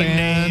the still same a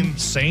band, name.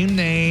 same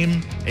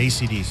name.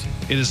 AC/DC.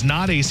 It is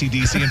not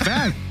AC/DC. In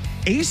fact,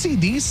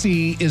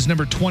 AC/DC is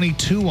number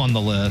 22 on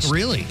the list.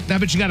 Really? Now,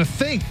 but you got to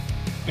think,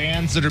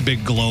 bands that are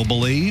big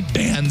globally,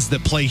 bands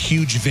that play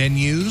huge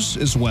venues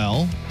as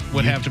well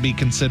would have to be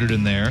considered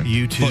in there.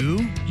 U2?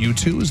 But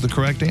U2 is the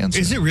correct answer.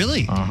 Is it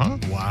really? Uh-huh.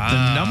 Wow.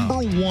 The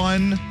number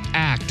one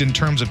act in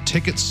terms of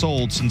tickets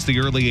sold since the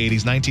early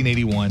 80s,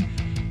 1981,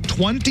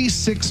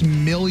 26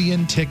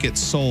 million tickets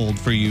sold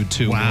for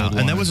U2. Wow. worldwide.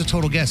 And that was a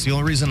total guess. The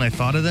only reason I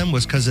thought of them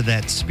was because of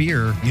that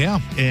spear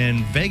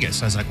in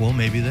Vegas. I was like, well,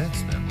 maybe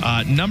that's them.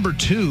 Number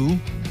two,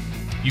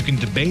 you can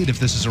debate if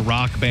this is a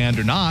rock band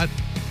or not.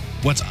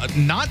 What's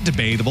not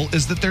debatable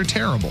is that they're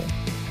terrible.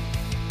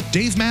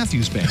 Dave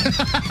Matthews Band.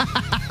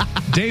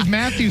 Dave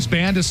Matthews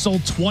Band has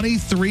sold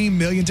 23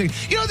 million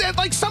tickets. You know,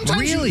 like sometimes...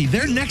 Really?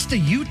 They're next to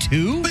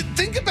U2? But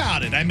think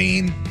about it. I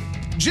mean,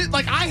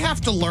 I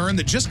have to learn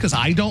that just because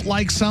I don't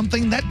like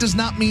something, that does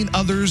not mean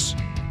others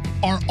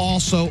are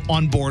also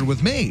on board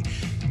with me.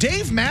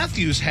 Dave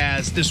Matthews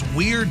has this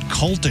weird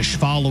cultish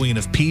following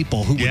of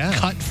people who would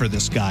cut for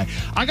this guy.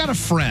 I got a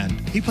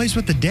friend. He plays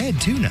with the Dead,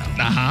 too, now.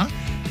 Uh-huh.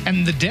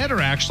 And the Dead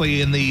are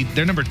actually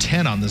they're number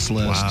 10 on this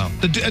list. Wow.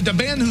 The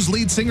band whose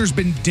lead singer's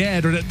been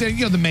dead, or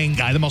the main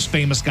guy, the most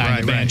famous guy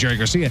in the band, Jerry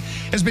Garcia,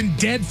 has been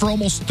dead for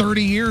almost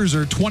 30 years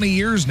or 20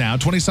 years now,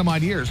 20 some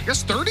odd years. I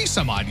guess 30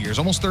 some odd years,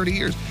 almost 30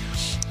 years.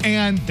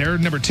 And they're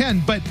number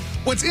 10. But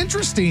what's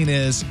interesting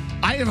is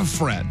I have a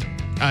friend.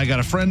 I got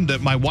a friend that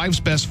my wife's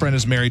best friend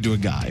is married to a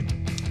guy,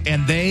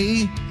 and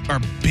they are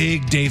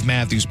big Dave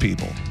Matthews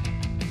people.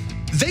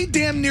 They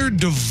damn near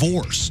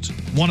divorced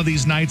one of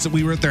these nights that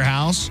we were at their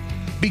house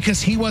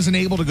because he wasn't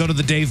able to go to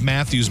the Dave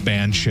Matthews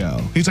Band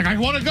show. He's like, I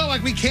want to go.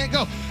 Like, we can't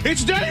go.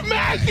 It's Dave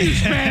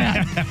Matthews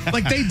Band.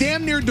 Like, they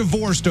damn near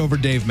divorced over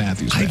Dave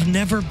Matthews Band. I've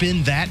never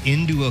been that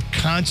into a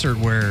concert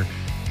where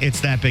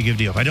it's that big of a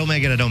deal. If I don't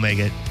make it, I don't make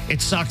it.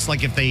 It sucks,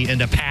 like, if they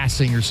end up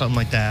passing or something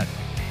like that.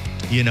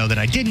 You know, that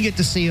I didn't get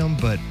to see them,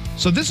 but...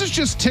 So this is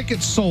just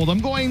tickets sold. I'm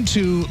going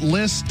to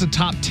list the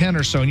top 10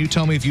 or so, and you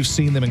tell me if you've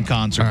seen them in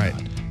concert. All right.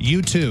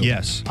 U2.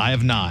 Yes. I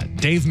have not.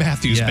 Dave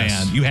Matthews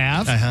Band. You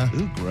have? Uh-huh.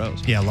 Ooh,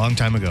 gross. Yeah, a long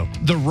time ago.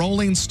 The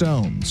Rolling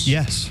Stones.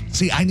 Yes.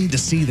 See, I need to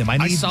see them.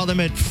 I saw them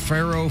at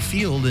Faro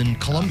Field in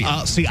Columbia.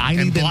 I need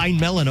and Blind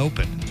Melon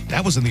opened.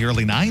 That was in the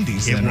early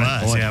 90s. It then, was.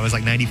 right? Yeah, it was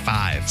like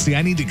 95. See,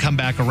 I need to come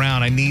back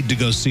around. I need to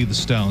go see the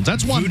Stones.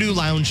 That's one. Voodoo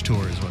Lounge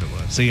Tour is what it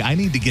was. See, I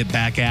need to get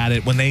back at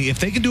it. If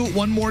they can do it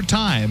one more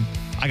time,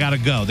 I got to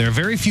go. There are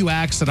very few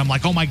acts that I'm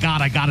like, oh my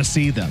God, I got to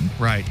see them.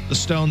 Right. The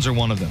Stones are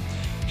one of them.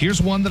 Here's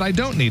one that I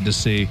don't need to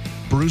see.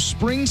 Bruce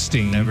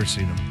Springsteen. Never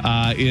seen him.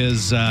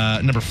 Is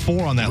number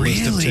 4 on that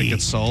list of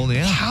tickets sold.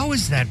 Yeah. How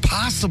is that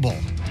possible?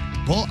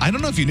 Well, I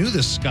don't know if you knew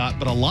this, Scott,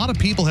 but a lot of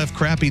people have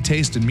crappy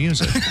taste in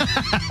music.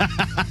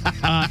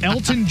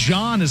 Elton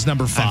John is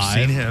number 5. I've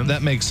seen him.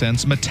 That makes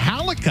sense.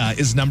 Metallica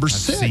is number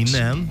 6. I've seen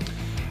them.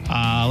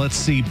 Let's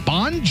see.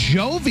 Bon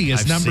Jovi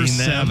is I've number seen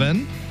them.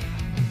 7.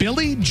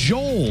 Billy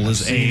Joel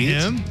is 8.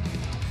 Him.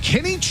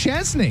 Kenny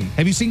Chesney.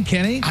 Have you seen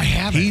Kenny? I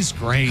haven't. He's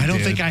great. I don't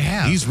dude. think I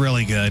have. He's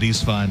really good.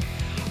 He's fun.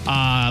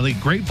 The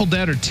Grateful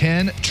Dead are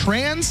 10.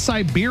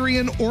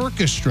 Trans-Siberian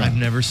Orchestra. I've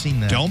never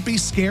seen that. Don't be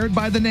scared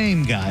by the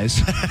name,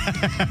 guys.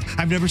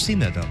 I've never seen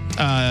that,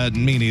 though.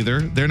 Me neither.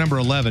 They're number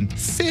 11.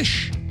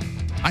 Fish.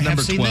 I number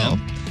have seen 12.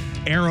 them.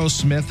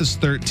 Aerosmith is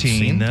 13.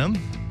 Seen them.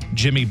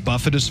 Jimmy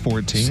Buffett is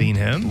 14. Seen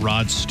him.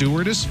 Rod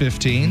Stewart is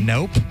 15.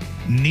 Nope.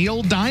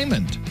 Neil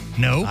Diamond.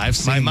 Nope. I've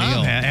seen my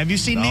mom Neil. Have you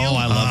seen Neil? Oh,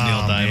 I love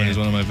Neil Diamond. Man. He's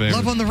one of my favorites.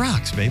 Love on the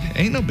Rocks, baby.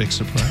 Ain't no big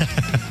surprise.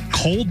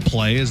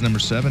 Coldplay is number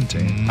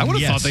 17. I would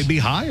have thought they'd be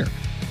higher.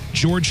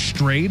 George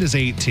Strait is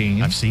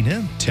 18. I've seen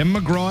him. Tim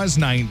McGraw is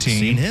 19.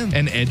 Seen him.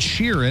 And Ed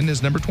Sheeran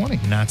is number 20.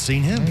 Not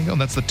seen him. There you go.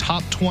 That's the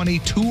top 20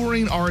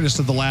 touring artists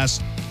of the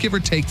last, give or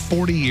take,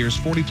 40 years,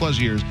 40 plus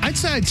years. I'd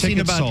say I'd seen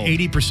Tickets about sold.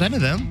 80%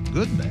 of them.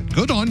 Good, man.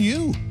 Good on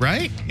you.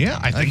 Right? Yeah,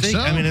 I think so.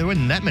 I mean, there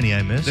wasn't that many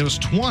I missed. There was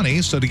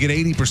 20, so to get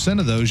 80%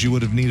 of those, you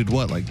would have needed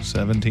what, like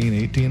 17,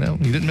 18? Oh,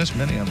 you didn't miss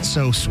many of them.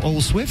 So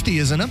old Swiftie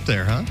isn't up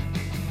there, huh?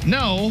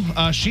 No,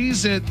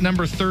 she's at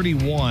number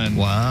 31.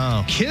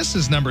 Wow. Kiss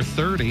is number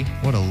 30.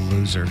 What a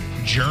loser.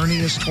 Journey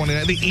is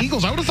 29. The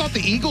Eagles, I would have thought the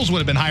Eagles would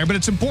have been higher, but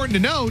it's important to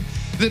note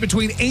that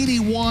between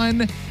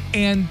 81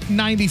 And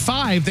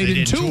 95, they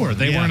didn't tour.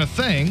 They weren't a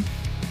thing.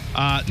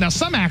 Now,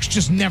 some acts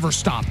just never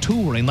stopped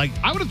touring. Like,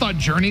 I would have thought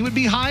Journey would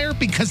be higher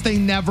because they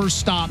never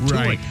stopped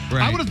touring.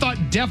 Right. I would have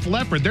thought Def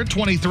Leppard, they're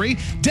 23.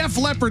 Def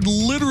Leppard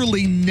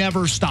literally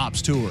never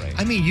stops touring.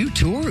 I mean,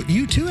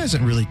 U2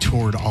 hasn't really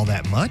toured all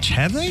that much,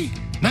 have they?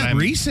 Not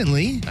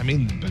recently. I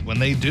mean, when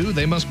they do,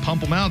 they must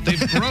pump them out. They've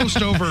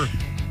grossed over,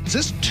 is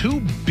this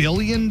 $2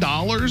 billion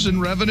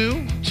in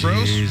revenue?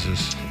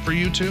 Jesus. For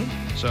U2?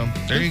 So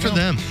there you go. Good for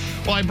them.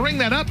 Well, I bring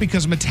that up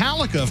because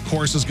Metallica, of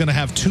course, is going to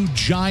have 2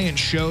 giant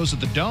shows at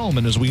the Dome.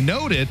 And as we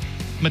noted,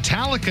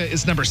 Metallica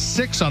is number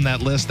 6 on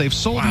that list. They've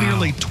sold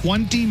nearly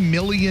 20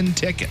 million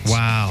tickets.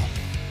 Wow.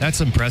 That's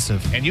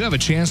impressive. And you have a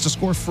chance to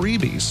score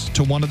freebies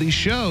to one of these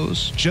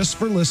shows just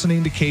for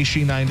listening to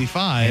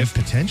KSHE95. And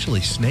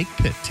potentially Snake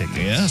Pit tickets.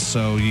 Yeah,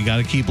 so you got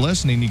to keep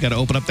listening. You got to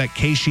open up that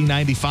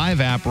KSHE95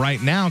 app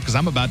right now because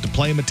I'm about to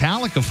play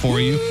Metallica for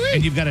you.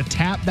 And you've got to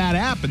tap that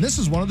app. And this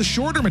is one of the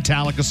shorter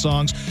Metallica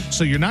songs,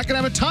 so you're not going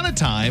to have a ton of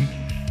time.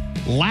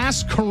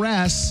 Last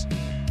Caress,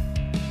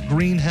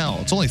 Green Hell.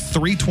 It's only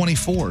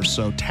 3:24,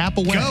 so tap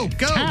away.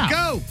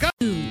 Go.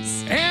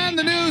 And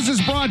the news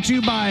is brought to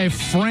you by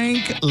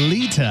Frank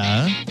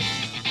Lita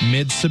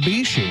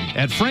Mitsubishi.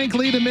 At Frank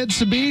Lita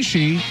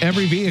Mitsubishi,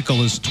 every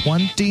vehicle is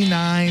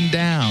 29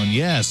 down.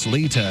 Yes,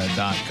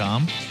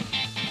 Lita.com.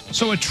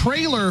 So a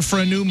trailer for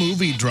a new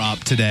movie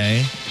dropped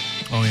today.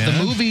 Oh, yeah?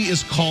 The movie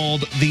is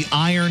called The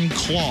Iron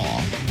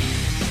Claw.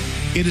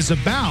 It is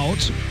about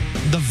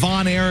the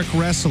Von Erich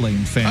wrestling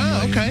family.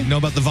 Oh, okay. You know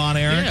about the Von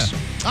Erichs?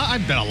 Yeah. I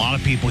bet a lot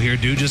of people here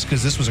do, just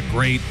because this was a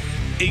great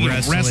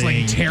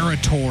wrestling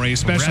territory,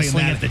 especially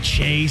wrestling in at the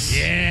Chase.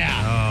 Yeah.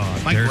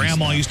 Oh, my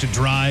grandma used to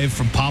drive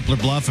from Poplar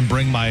Bluff and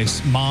bring my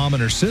mom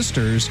and her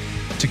sisters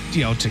to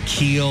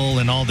Kiel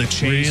and all the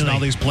Chase and all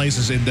these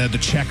places in the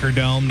Checker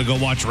Dome to go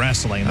watch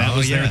wrestling. That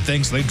was their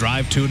thing. So they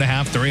drive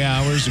 2.5, 3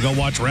 hours to go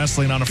watch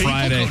wrestling on a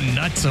Friday. People go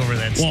nuts over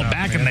that stuff. Well,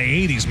 back in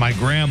the 80s, my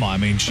grandma, I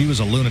mean, she was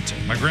a lunatic.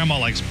 My grandma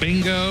likes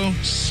bingo,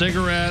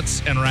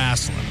 cigarettes, and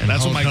wrestling. And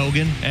that's what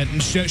Hogan? And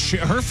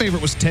her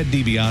favorite was Ted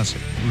DiBiase.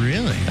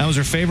 Really? That was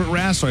her favorite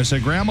wrestler. I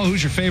said, Grandma,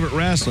 who's your favorite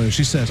wrestler?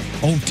 She says,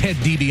 oh, Ted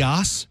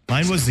DiBiase.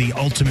 Mine was the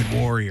Ultimate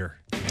Warrior.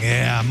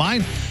 Yeah,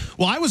 mine.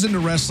 Well, I was into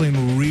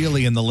wrestling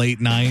really in the late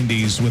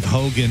 90s with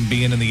Hogan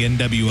being in the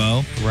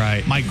NWO.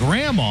 Right. My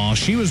grandma,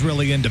 she was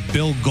really into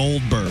Bill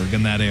Goldberg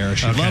in that era.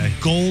 She loved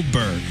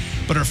Goldberg.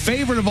 But her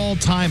favorite of all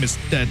time is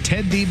Ted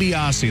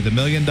DiBiase, the $1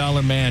 Million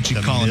Man.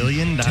 She'd call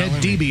him Ted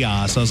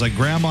DiBiase. I was like,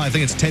 Grandma, I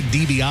think it's Ted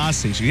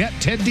DiBiase. She, yeah,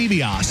 Ted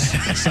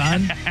DiBiase,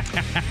 son.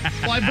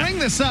 Well, I bring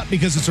this up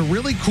because it's a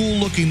really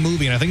cool-looking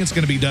movie, and I think it's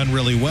going to be done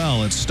really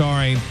well. It's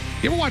starring...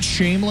 You ever watch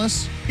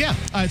Shameless? Yeah.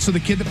 So the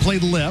kid that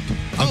played Lip.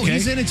 Oh,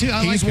 he's in it too.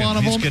 He's one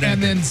of them.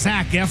 And then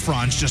Zac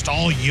Efron's just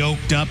all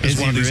yoked up as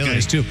one of these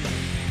guys too.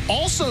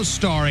 Also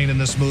starring in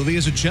this movie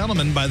is a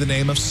gentleman by the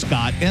name of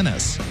Scott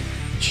Innes.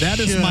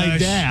 That is my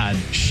dad.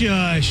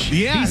 Shush.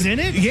 Yeah. He's in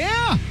it?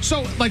 Yeah.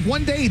 So, like,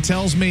 one day he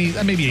tells me,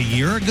 maybe a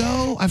year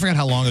ago, I forgot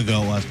how long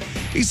ago it was.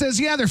 He says,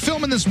 yeah, they're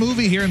filming this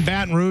movie here in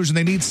Baton Rouge, and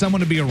they need someone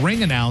to be a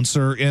ring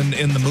announcer in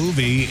the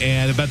movie,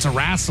 and it's a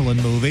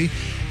wrestling movie,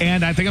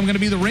 and I think I'm going to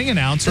be the ring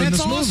announcer in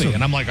this movie.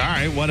 And I'm like, all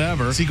right,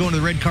 whatever. Is he going to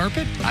the red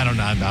carpet? I don't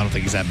know. I don't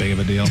think he's that big of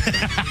a deal.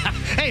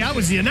 Hey, I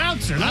was the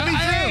announcer. Let me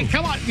through.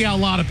 Come on. Yeah, a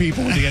lot of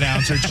people were the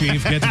announcer,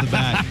 Chief. Get to the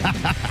back.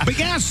 But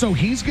yeah, so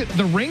he's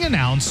the ring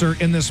announcer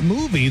in this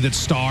movie that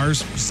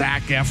stars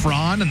Zac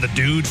Efron and the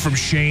dude from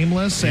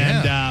Shameless.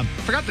 Yeah. And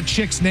forgot the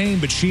chick's name,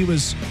 but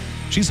she's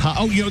hot.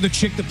 Oh, the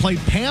chick that played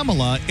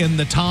Pamela in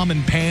the Tommy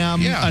and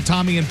Pamela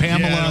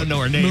I don't know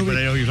her name, movie. But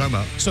I know who you're talking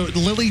about. So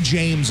Lily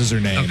James is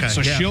her name. Okay,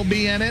 so she'll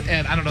be in it,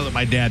 and I don't know that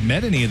my dad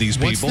met any of these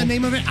people. What's the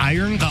name of it?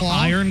 Iron Claw? The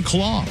Iron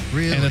Claw.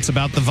 Really? And it's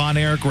about the Von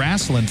Erich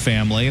wrestling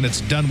family, and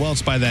it's done well.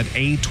 It's by that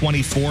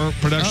A24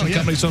 production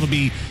company, so it'll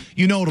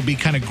be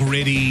kind of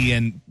gritty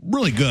and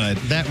really good.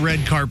 That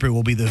red carpet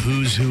will be the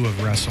who's who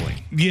of wrestling.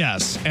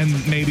 Yes, and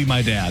maybe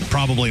my dad.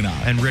 Probably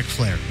not. And Ric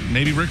Flair.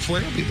 Maybe Ric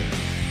Flair will be there.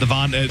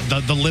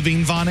 The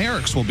living Von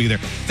Erichs will be there.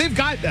 They've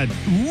got a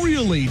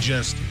really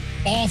just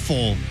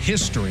awful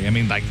history. I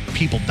mean, like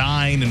people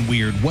dying in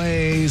weird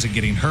ways and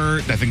getting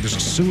hurt. I think there's a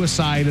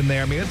suicide in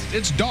there. I mean,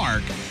 it's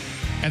dark.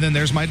 And then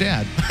there's my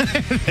dad.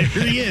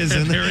 There he is.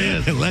 And there he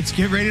is. Let's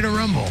get ready to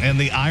rumble. And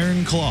the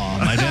Iron Claw.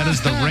 My dad is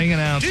the ring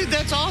announcer. Dude,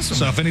 that's awesome.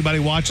 So if anybody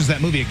watches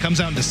that movie, it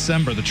comes out in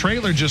December. The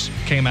trailer just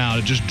came out.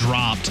 It just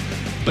dropped.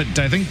 But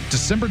I think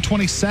December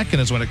 22nd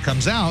is when it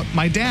comes out.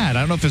 My dad, I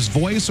don't know if his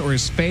voice or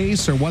his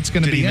face or what's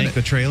going to be in it. Did he make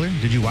the trailer?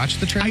 Did you watch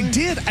the trailer? I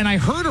did, and I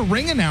heard a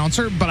ring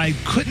announcer, but I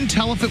couldn't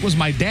tell if it was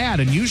my dad,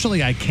 and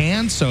usually I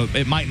can, so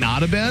it might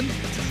not have been.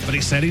 But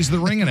he said he's the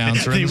ring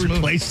announcer. They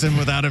replaced him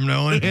without him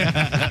knowing.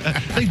 Yeah.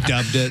 They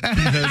dubbed it.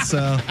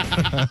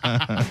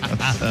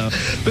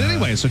 But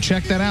anyway, so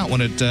check that out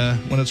when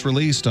it's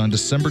released on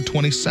December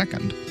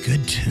 22nd.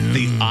 Good tune.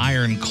 The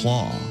Iron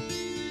Claw.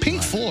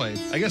 Pink Floyd.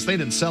 I guess they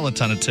didn't sell a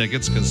ton of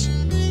tickets because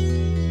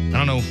I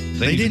don't know.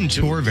 They didn't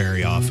tour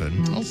very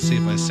often. I'll see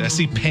if I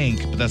see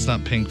Pink, but that's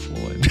not Pink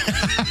Floyd.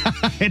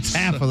 It's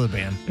half of the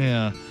band.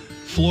 Yeah.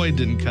 Floyd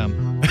didn't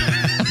come. No,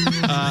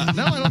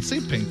 I don't see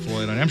Pink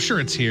Floyd on here. I'm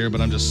sure it's here,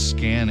 but I'm just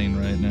scanning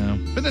right now.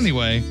 But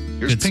anyway,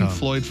 here's Good Pink song.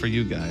 Floyd for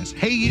you guys.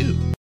 Hey, you.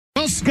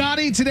 Well,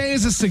 Scotty, today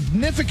is a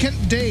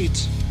significant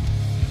date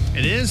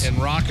It is. in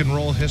rock and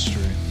roll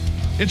history.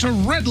 It's a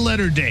red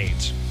letter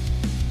date.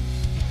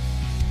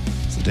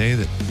 It's the day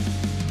that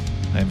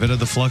I invented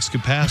the flux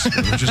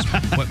capacitor, which is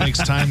what makes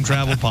time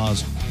travel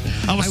possible.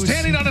 I was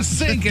standing on a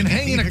sink and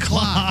hanging a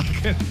clock,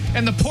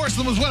 and the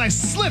porcelain was wet. I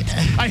slipped.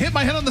 I hit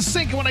my head on the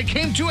sink, and when I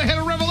came to, I had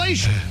a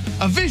revelation,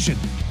 a vision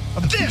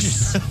of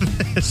this.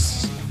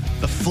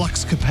 The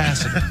flux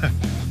capacitor,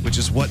 which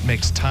is what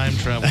makes time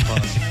travel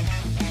possible.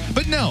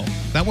 But no,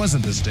 that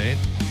wasn't this date.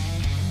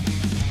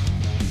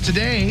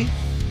 Today,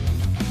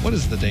 what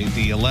is the date?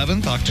 The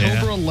 11th?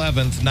 October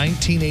 11th,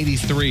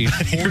 1983,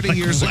 40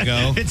 years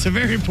ago. It's a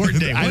very important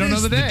day. I don't know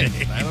What the is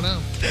day. I don't know.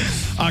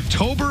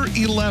 October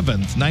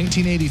 11th,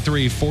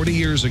 1983, 40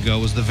 years ago,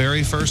 was the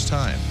very first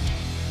time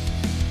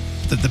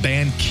that the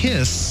band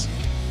Kiss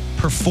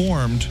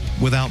performed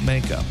without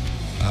makeup.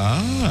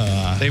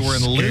 They were in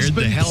Scared the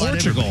Lisbon, hell out of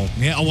Portugal.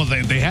 everybody. Yeah, well,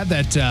 they had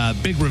that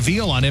big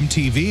reveal on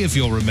MTV, if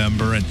you'll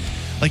remember. And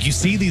like you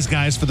see these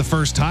guys for the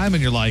first time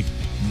and you're like,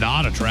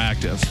 not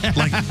attractive.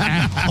 Like,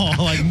 at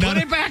all. Like, Put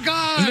it back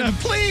on.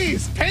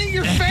 Please, paint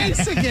your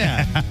face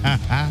again.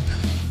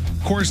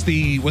 Of course,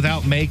 the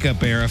without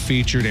makeup era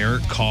featured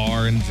Eric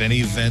Carr and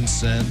Vinnie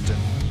Vincent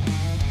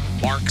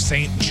and Mark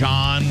St.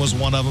 John was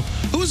one of them.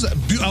 Who was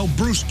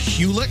Bruce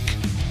Kulick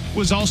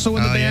was also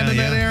in the band in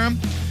that era.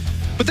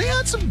 But they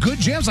had some good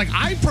jams. Like,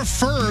 I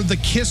prefer the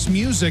Kiss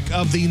music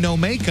of the no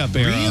makeup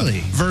era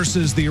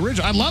versus the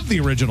original. I love the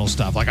original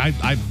stuff. Like,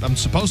 I'm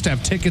supposed to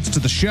have tickets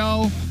to the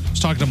show. I was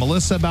talking to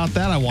Melissa about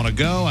that. I want to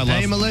go.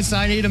 Hey, Melissa,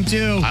 I need them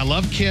too. I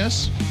love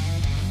Kiss.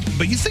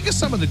 But you think of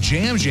some of the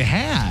jams you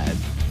had.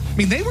 I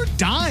mean, they were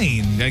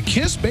dying.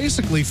 Kiss,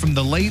 basically, from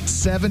the late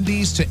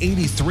 70s to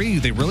 83,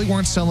 they really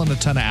weren't selling a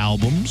ton of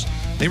albums.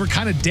 They were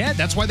kind of dead.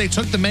 That's why they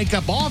took the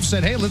makeup off,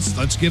 said, hey,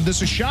 let's give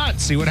this a shot,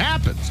 see what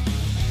happens.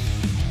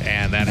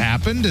 And that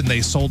happened, and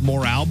they sold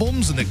more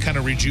albums, and it kind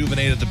of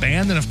rejuvenated the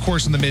band. And, of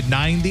course, in the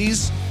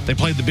mid-90s, they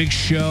played the big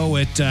show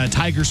at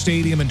Tiger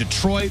Stadium in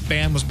Detroit.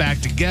 Band was back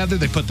together.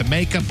 They put the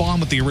makeup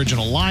on with the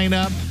original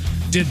lineup.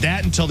 Did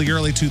that until the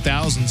early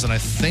 2000s, and I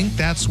think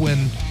that's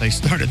when They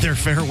started their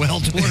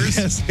farewell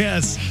tours.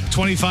 yes.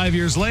 25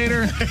 years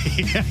later,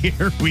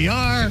 Here we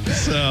are.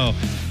 So,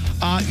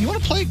 you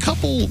want to play a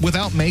couple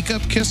without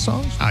makeup Kiss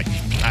songs? I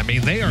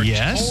mean, they are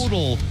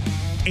total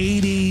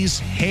 80s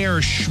hair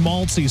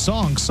schmaltzy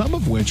songs, some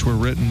of which were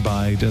written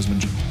by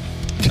Desmond Jones.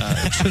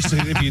 Just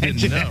if you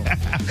didn't know.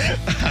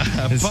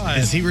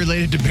 Is he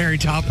related to Barry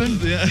Toppin?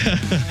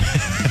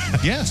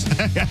 Yes.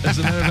 As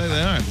a matter of fact,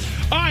 they are.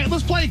 All right,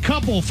 let's play a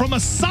couple from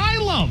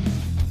Asylum.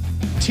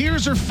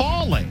 Tears Are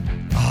Falling.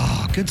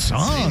 Oh, good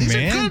song, These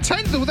man. are good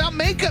times. Without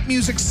makeup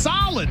music,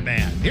 solid,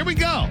 man. Here we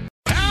go.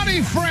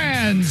 Howdy,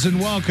 friends, and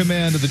welcome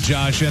into the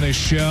Josh Ennis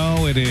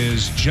Show. It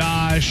is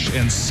Josh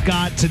and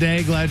Scott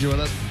today. Glad you're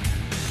with us.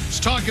 I was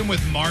talking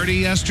with Marty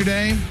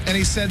yesterday, and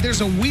he said,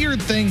 there's a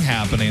weird thing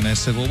happening. I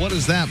said, well, what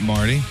is that,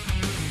 Marty?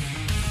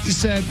 He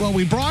said, well,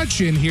 we brought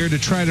you in here to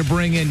try to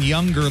bring in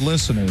younger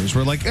listeners.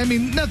 We're like, I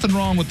mean, nothing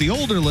wrong with the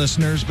older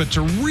listeners, but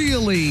to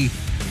really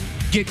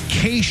get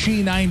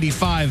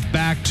KC95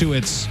 back to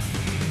its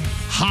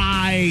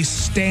high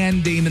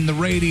standing in the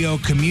radio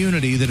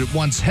community that it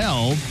once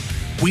held,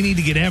 we need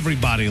to get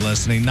everybody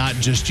listening, not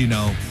just,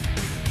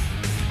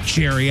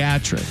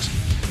 geriatrics.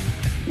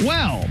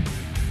 Well,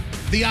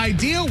 the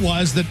idea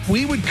was that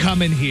we would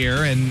come in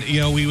here and,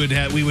 we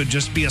would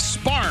just be a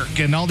spark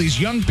and all these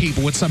young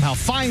people would somehow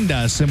find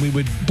us and we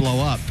would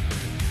blow up.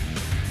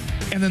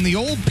 And then the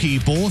old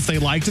people, if they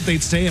liked it,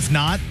 they'd stay. If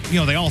not,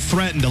 they all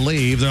threatened to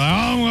leave. They're like,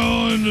 I'm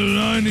going to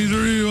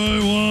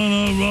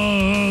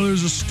 93.1.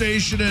 There's a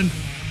station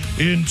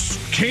in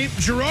Cape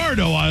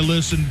Girardeau I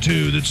listen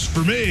to that's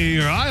for me,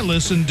 or I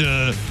listen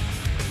to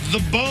The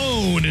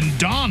Bone in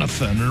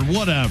Donovan or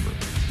whatever.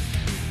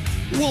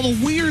 Well, the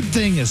weird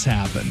thing has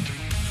happened.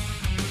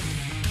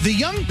 The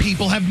young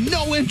people have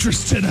no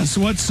interest in us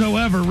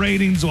whatsoever,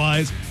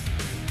 ratings-wise.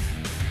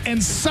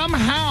 And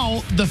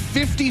somehow the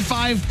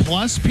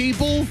 55-plus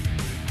people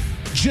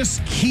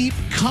just keep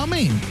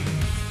coming.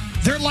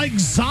 They're like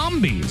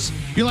zombies.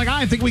 You're like,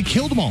 I think we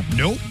killed them all.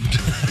 Nope.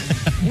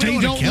 They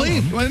don't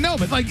leave. Well, no,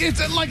 but it's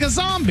like a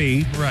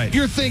zombie. Right.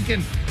 You're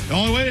thinking, the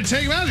only way to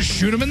take them out is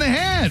shoot them in the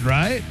head,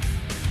 right?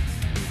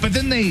 But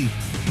then they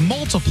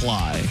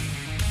multiply.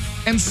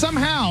 And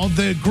somehow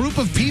the group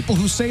of people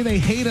who say they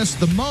hate us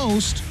the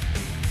most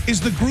is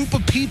the group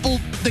of people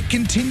that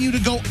continue to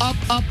go up,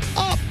 up,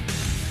 up.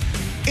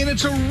 And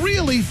it's a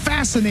really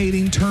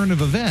fascinating turn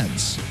of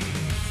events.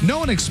 No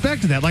one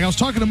expected that. Like, I was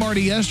talking to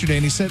Marty yesterday,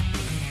 and he said,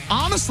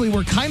 honestly,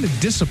 we're kind of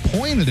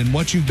disappointed in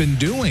what you've been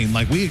doing.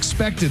 Like, we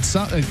expected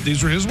something.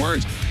 These were his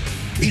words.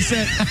 He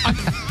said,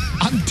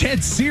 I'm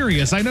dead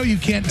serious. I know you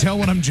can't tell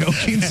when I'm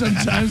joking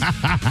sometimes.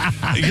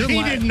 He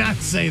did not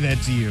say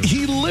that to you.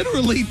 He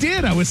literally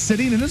did. I was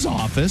sitting in his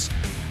office,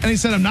 And he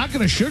said, I'm not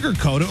going to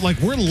sugarcoat it. Like,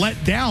 we're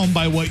let down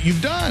by what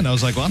you've done. I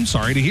was like, well, I'm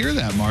sorry to hear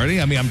that,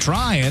 Marty. I mean, I'm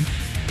trying.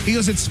 He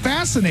goes, it's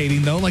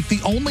fascinating, though. Like, the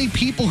only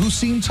people who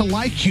seem to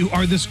like you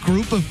are this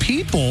group of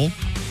people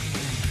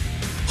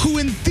who,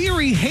 in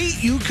theory,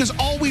 hate you because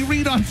all we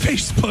read on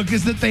Facebook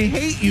is that they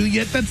hate you,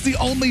 yet that's the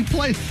only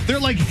place. They're,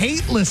 like,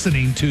 hate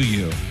listening to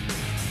you.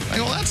 I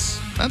go,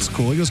 that's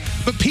cool. He goes,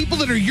 but people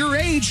that are your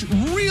age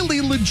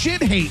really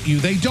legit hate you.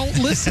 They don't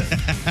listen.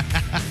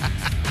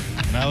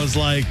 And I was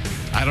like,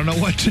 I don't know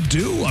what to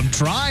do. I'm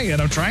trying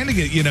to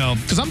get,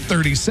 because I'm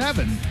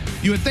 37.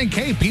 You would think,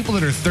 hey, people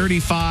that are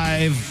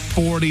 35,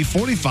 40,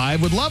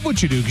 45 would love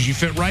what you do because you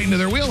fit right into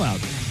their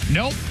wheelhouse.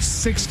 Nope.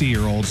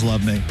 60-year-olds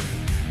love me.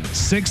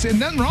 And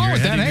nothing wrong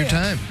with that. Hey,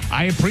 time.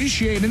 I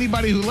appreciate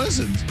anybody who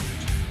listens.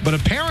 But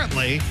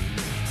apparently,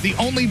 the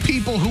only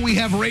people who we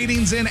have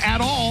ratings in at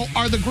all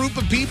are the group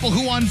of people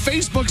who on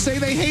Facebook say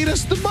they hate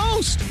us the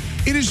most.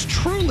 It is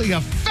truly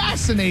a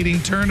fascinating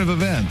turn of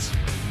events.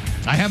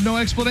 I have no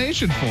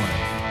explanation for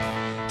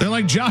it. They're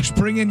like, Josh,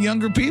 bring in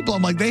younger people.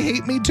 I'm like, they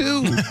hate me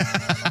too.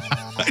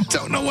 I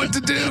don't know what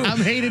to do.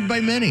 I'm hated by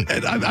many.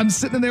 And I'm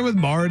sitting in there with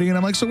Marty, and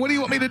I'm like, so what do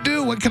you want me to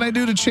do? What can I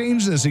do to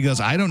change this? He goes,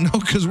 I don't know,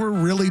 because we're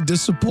really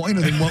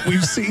disappointed in what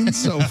we've seen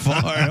so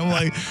far. I'm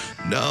like,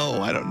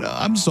 no, I don't know.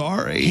 I'm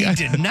sorry. He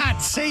did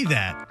not say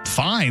that.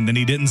 Fine, then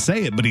he didn't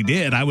say it, but he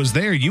did. I was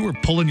there. You were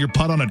pulling your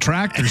putt on a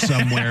tractor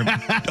somewhere,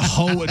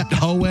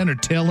 hoeing or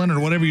tilling or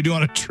whatever you do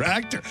on a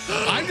tractor.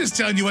 I'm just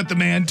telling you what the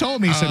man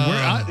told me. He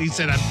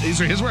said,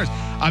 these are his words.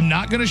 I'm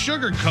not going to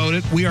sugarcoat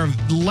it. We are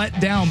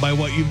let down by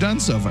what you've done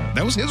so far.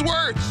 That was his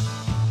words.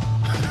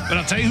 But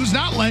I'll tell you who's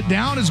not let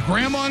down is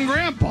Grandma and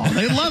Grandpa.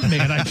 They love me,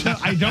 and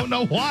I don't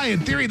know why.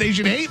 In theory, they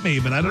should hate me,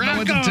 but I don't know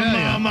what to tell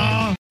you.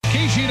 Mama.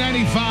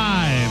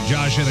 KC95,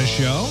 Josh in a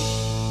show.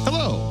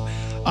 Hello.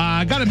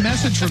 I got a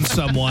message from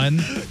someone,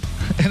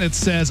 and it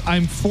says,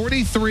 I'm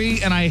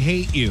 43 and I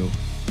hate you.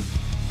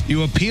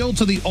 You appeal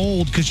to the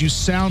old because you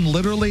sound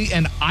literally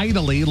and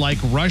idly like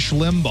Rush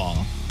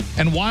Limbaugh.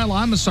 And while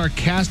I'm a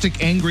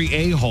sarcastic, angry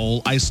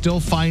a-hole, I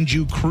still find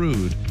you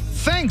crude.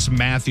 Thanks,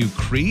 Matthew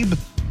Krieb.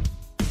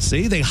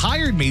 See, they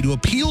hired me to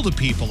appeal to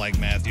people like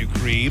Matthew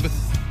Krieb,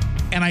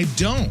 and I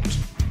don't.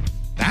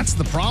 That's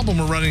the problem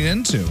we're running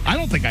into. I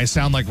don't think I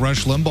sound like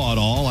Rush Limbaugh at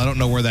all. I don't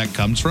know where that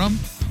comes from.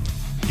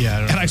 Yeah, I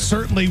don't know. And I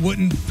certainly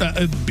wouldn't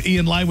be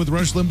in line with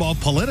Rush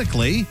Limbaugh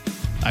politically.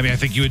 I mean, I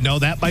think you would know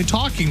that by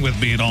talking with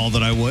me and all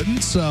that I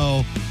wouldn't.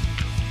 So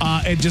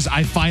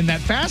I find that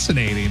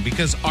fascinating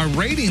because our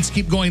ratings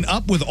keep going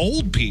up with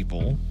old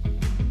people,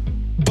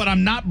 but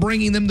I'm not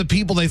bringing them the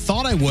people they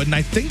thought I would, and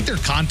I think they're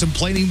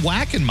contemplating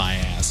whacking my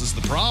ass is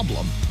the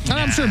problem. And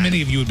I'm sure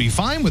many of you would be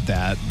fine with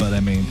that, but I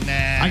mean,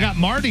 I got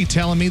Marty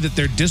telling me that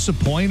they're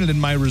disappointed in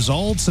my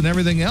results and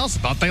everything else.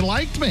 Thought they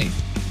liked me,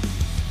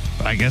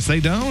 but I guess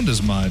they don't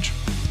as much.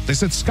 They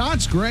said,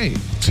 Scott's great.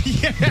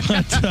 Yeah.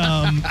 But,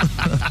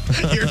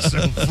 You're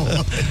so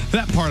full.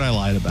 That part I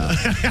lied about.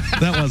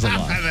 That was a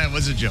lie. That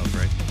was a joke,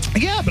 right?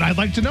 Yeah, but I'd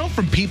like to know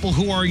from people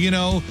who are,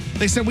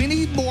 they said we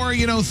need more,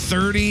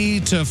 30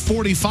 to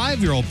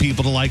 45-year-old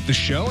people to like the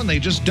show, and they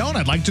just don't.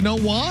 I'd like to know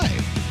why.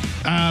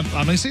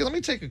 Let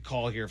me take a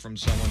call here from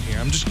someone here.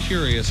 I'm just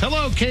curious.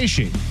 Hello,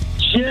 Casey.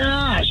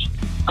 Josh,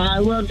 I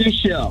love your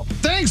show.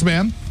 Thanks,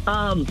 man.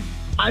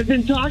 I've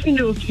been talking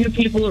to a few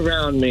people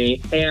around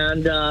me,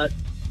 and,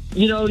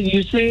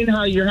 you're saying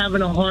how you're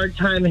having a hard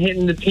time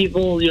hitting the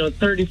people,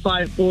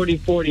 35, 40,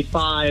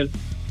 45.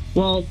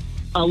 Well,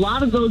 a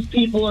lot of those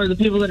people are the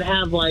people that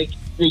have, like,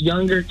 the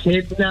younger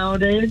kids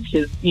nowadays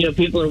because,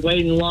 people are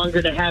waiting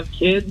longer to have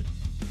kids.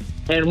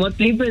 And what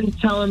they've been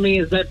telling me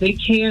is that they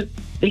can't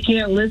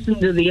listen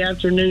to the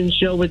afternoon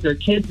show with their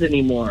kids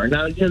anymore.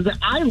 Now, because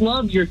I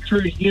love your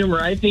crude humor.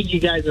 I think you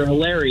guys are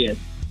hilarious.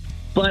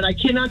 But I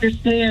can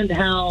understand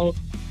how,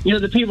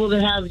 the people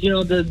that have,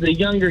 the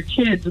younger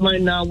kids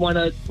might not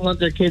want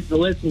their kids to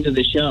listen to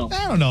the show.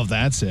 I don't know if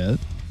that's it.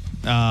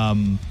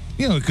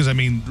 Because,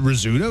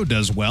 Rizzuto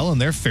does well,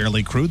 and they're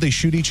fairly crude. They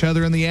shoot each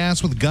other in the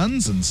ass with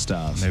guns and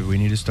stuff. Maybe we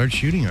need to start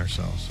shooting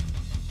ourselves.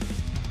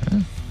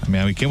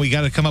 We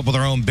got to come up with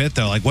our own bit,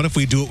 though. Like, what if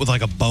we do it with,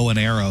 like, a bow and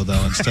arrow,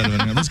 though, instead of an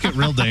arrow? Let's get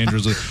real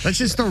dangerous. Let's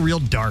just throw real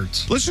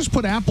darts. Let's just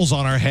put apples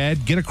on our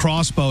head, get a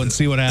crossbow, and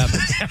see what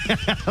happens.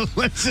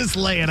 Let's just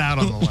lay it out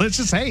on the line. Let's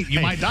just,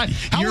 you might die.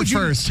 You're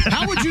first.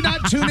 How would you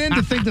not tune in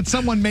to think that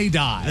someone may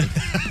die?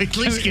 At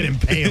least get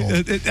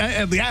impaled.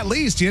 At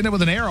least you end up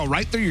with an arrow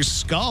right through your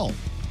skull.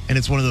 And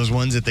it's one of those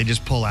ones that they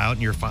just pull out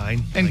and you're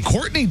fine. And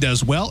Courtney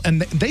does well,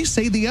 and they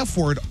say the F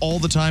word all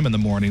the time in the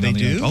morning. They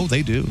do? Oh,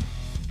 they do.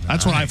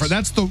 That's what I've heard.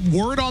 That's the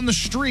word on the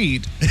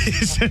street.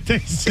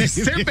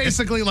 They're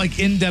basically like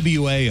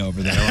NWA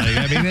over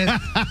there.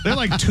 They're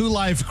like 2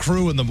 Live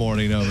Crew in the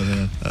morning over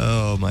there.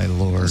 Oh, my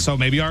Lord. So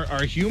maybe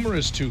our humor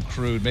is too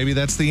crude. Maybe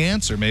that's the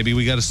answer. Maybe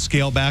we got to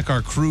scale back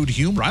our crude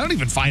humor. I don't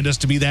even find us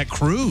to be that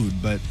crude.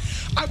 But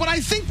what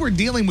I think we're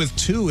dealing with,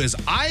 too, is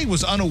I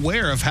was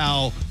unaware of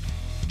how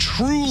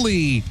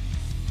truly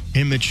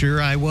immature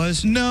I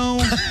was.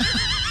 No.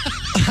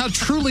 how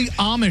truly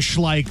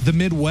Amish-like the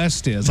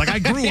Midwest is. Like, I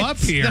grew up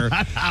here,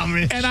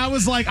 and I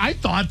was like, I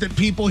thought that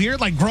people here,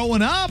 like,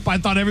 growing up, I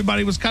thought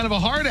everybody was kind of a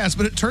hard ass,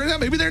 but it turned out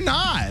maybe they're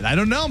not. I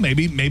don't know.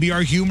 Maybe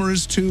our humor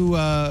is too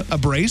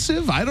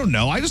abrasive. I don't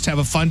know. I just have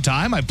a fun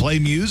time. I play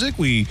music.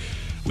 We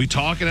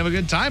talk and have a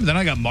good time. Then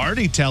I got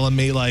Marty telling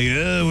me, like,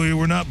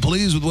 we're not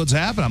pleased with what's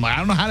happened. I'm like, I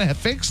don't know how to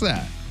fix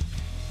that.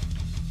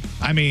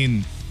 I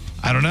mean,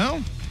 I don't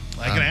know.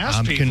 I can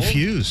ask people. I'm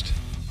confused.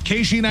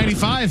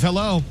 KC95,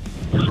 hello.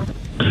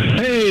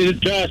 Hey, it's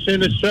Josh in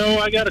the show.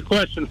 I got a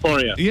question for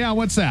you. Yeah,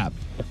 what's that?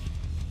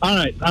 All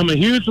right, I'm a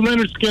huge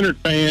Leonard Skinner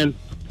fan,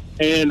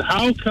 and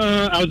how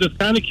come, I was just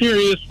kind of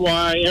curious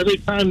why every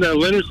time the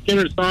Leonard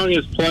Skinner song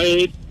is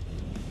played,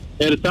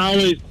 and it's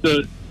always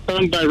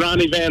sung by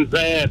Ronnie Van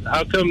Zant,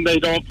 how come they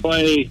don't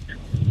play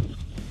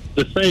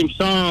the same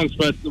songs,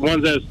 but the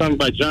ones that are sung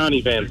by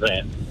Johnny Van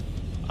Zant?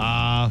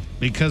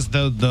 Because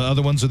the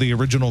other ones are the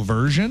original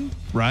version,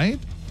 right?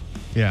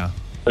 Yeah.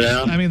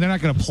 Yeah. I mean, they're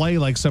not going to play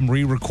like some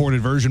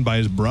re-recorded version by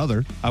his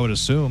brother, I would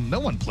assume.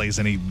 No one plays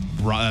any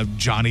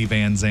Johnny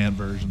Van Zant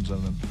versions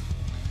of them.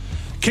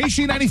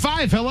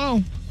 KC95,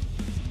 hello.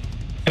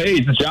 Hey,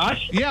 is it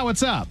Josh? Yeah,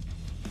 what's up?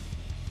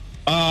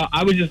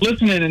 I was just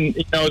listening, and,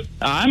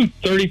 I'm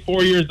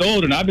 34 years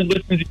old, and I've been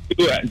listening to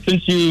you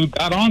since you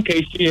got on,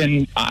 Casey,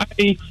 and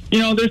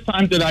there's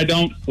times that I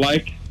don't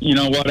like,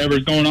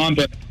 whatever's going on,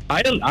 but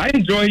I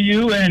enjoy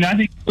you, and I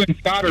think you and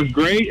Scott are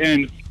great,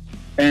 and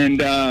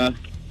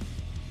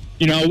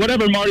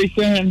whatever Marty's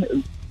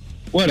saying,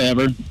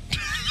 whatever.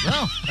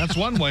 Well, that's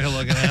one way of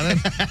looking at it.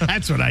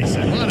 That's what I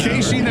said. Whatever.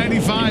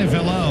 KC95,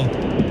 hello.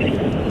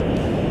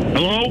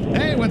 Hello?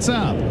 Hey, what's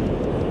up?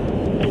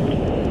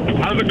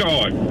 How's it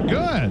going?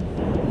 Good.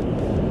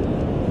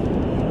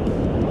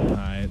 All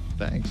right,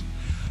 thanks.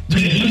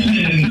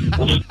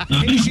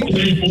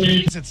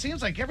 It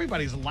seems like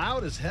everybody's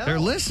loud as hell. They're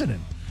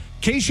listening.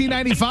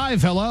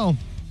 KC95, hello.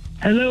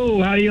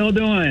 Hello, how y'all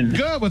doing?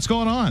 Good, what's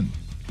going on?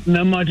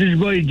 Not much. This is your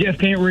buddy Jeff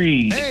Can't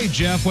Read. Hey,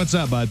 Jeff, what's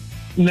up, bud?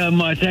 Not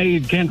much. Hey,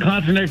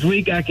 concert next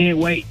week. I can't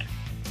wait.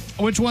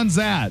 Which one's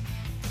that?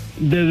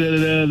 What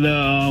the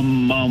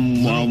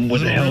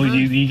hell?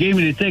 You gave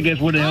me the tickets.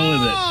 What the hell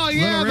is it? Oh,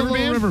 yeah, the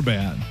Little River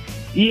Band.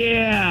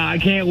 Yeah, I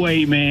can't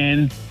wait,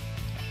 man.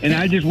 And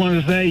I just want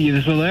to say,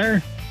 you still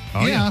there?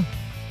 Oh, yeah.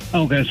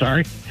 Okay,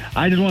 sorry.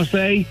 I just want to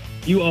say,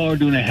 you all are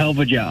doing a hell of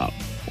a job.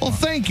 Well,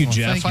 thank you,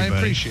 Jeff. Thank you, I buddy.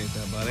 appreciate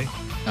that, buddy.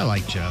 I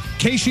like Jeff.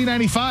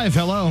 KC95,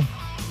 hello.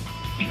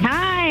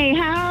 Hi,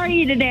 how are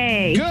you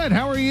today? Good,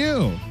 how are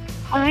you?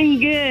 I'm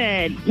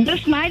good.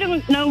 Listen, I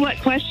don't know what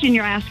question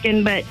you're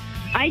asking, but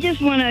I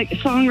just want a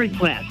song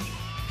request.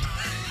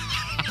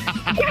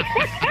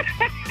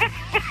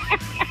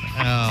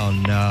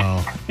 Oh,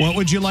 no. What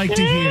would you like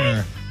to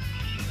hear?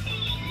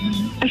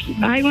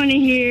 I want to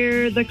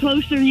hear The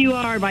Closer You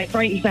Are by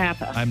Frank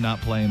Zappa. I'm not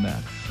playing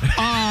that.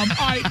 All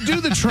right,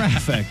 do the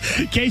traffic.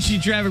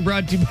 KC Traffic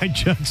brought to you by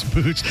Chuck's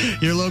Boots,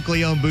 your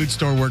locally owned boot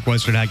store. Work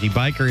Western Hockey,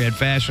 Biker, and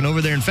Fashion over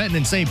there in Fenton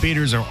and St.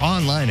 Peter's, or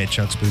online at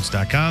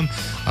chucksboots.com.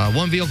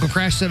 One vehicle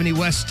crash 70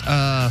 West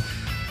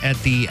at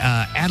the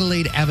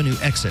Adelaide Avenue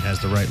exit has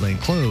the right lane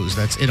closed.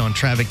 That's it on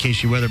traffic.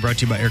 KC Weather brought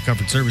to you by Air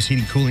Comfort Service,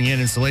 heating, cooling, and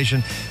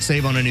installation.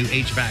 Save on a new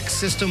HVAC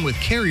system with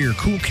Carrier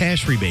Cool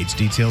Cash rebates.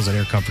 Details at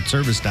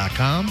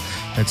aircomfortservice.com.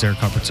 That's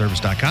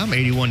aircomfortservice.com.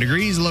 81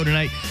 degrees, low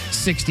tonight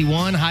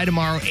 61, high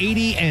tomorrow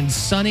 80 and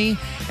sunny.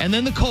 And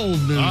then the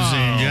cold moves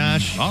in,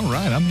 Josh. All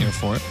right, I'm here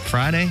for it.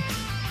 Friday,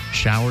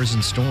 showers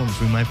and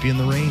storms. We might be in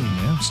the rain.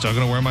 Yeah, still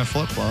going to wear my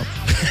flip-flop.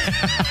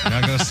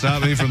 Not going to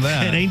stop me from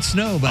that. It ain't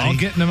snow, buddy. I'll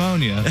get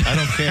pneumonia. I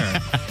don't care.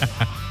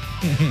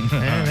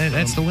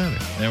 That's the weather.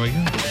 There we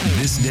go.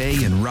 This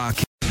day in rock.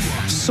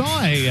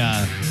 Saw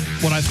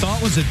what I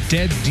thought was a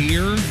dead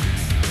deer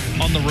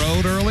on the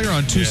road earlier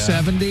on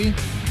 270. Yeah.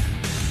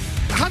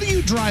 How do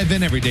you drive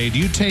in every day? Do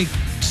you take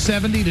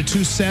 70 to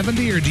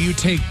 270, or do you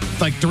take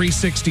like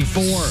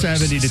 364?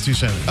 70 to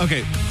 270.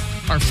 Okay.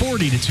 Or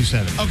 40 to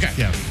 270. Okay.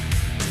 Yeah.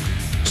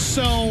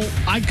 So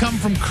I come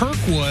from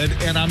Kirkwood,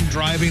 and I'm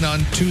driving on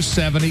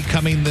 270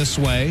 coming this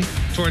way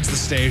towards the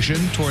station,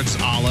 towards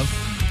Olive.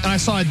 And I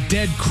saw a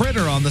dead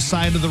critter on the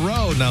side of the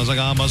road. And I was like,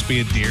 oh, it must be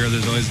a deer.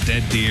 There's always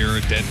dead deer,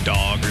 a dead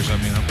dog or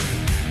something,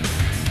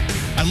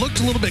 I looked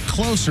a little bit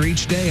closer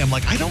each day. I'm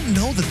like, I don't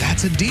know that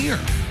that's a deer.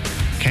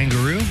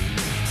 Kangaroo?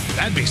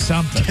 That'd be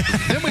something.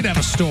 Then we'd have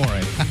a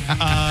story.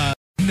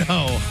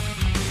 No.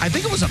 I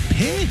think it was a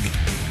pig.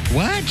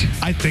 What?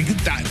 I think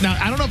that, now,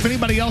 I don't know if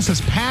anybody else has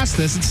passed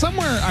this. It's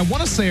somewhere, I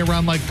want to say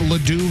around like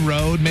Ladue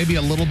Road, maybe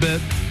a little bit,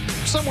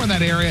 somewhere in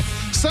that area,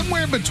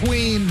 somewhere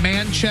between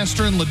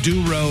Manchester and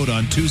Ladue Road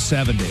on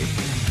 270.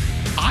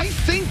 I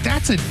think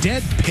that's a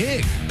dead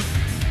pig.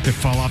 Did it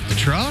fall off the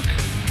truck?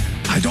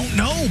 I don't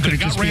know, but it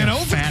got ran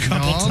over a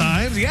couple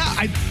times. Yeah,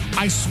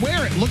 I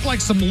swear it looked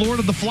like some Lord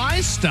of the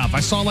Flies stuff.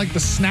 I saw like the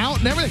snout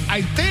and everything.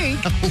 I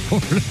think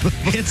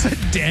it's a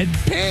dead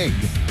pig.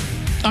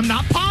 I'm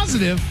not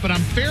positive, but I'm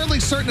fairly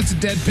certain it's a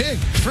dead pig.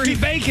 Free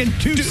bacon,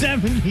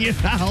 $2.70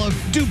 an olive.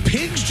 Do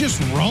pigs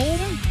just roam?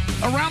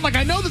 around. Like,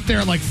 I know that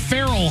they're like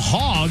feral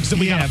hogs that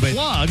we got to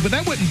plug, but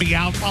that wouldn't be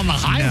out on the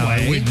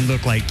highway. No, it wouldn't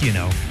look like,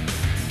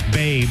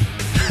 Babe.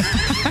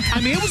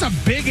 I mean, it was a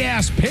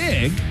big-ass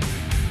pig.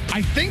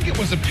 I think it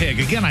was a pig.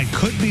 Again, I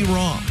could be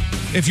wrong.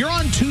 If you're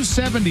on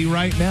 270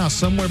 right now,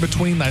 somewhere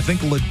between, I think,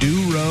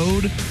 Ladue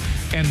Road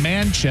and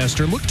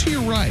Manchester, look to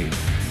your right.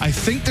 I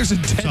think there's a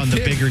dead It's on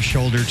pig. the bigger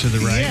shoulder to the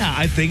right. Yeah,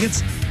 I think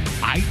it's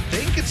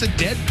a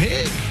dead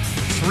pig.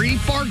 3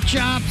 pork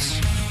chops.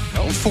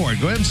 Go for it.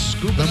 Go ahead and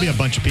scoop it. There'll be a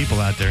bunch of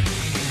people out there.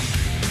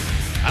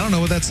 I don't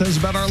know what that says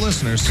about our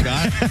listeners,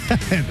 Scott.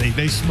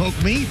 they smoke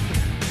meat.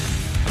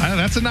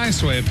 That's a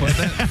nice way of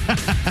putting it.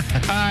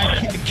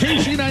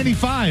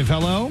 KG95,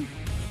 hello.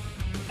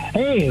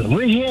 Hey,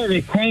 we had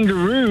a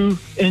kangaroo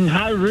in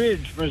High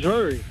Ridge,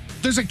 Missouri.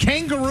 There's a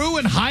kangaroo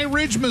in High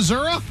Ridge,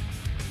 Missouri?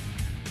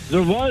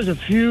 There was a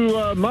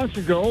few months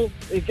ago.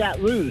 It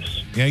got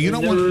loose. Yeah, you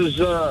don't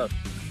want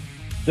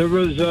there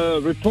was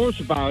reports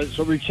about it,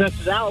 so we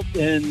checked it out,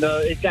 and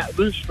it got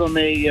loose from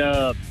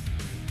a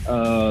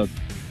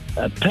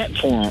pet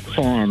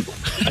farm.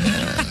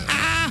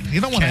 You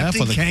don't want to F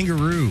with a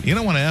kangaroo. You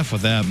don't want to F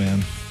with that,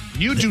 man.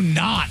 You do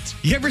not.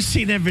 You ever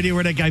seen that video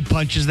where that guy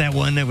punches that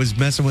one that was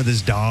messing with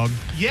his dog?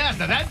 Yeah,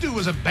 now that dude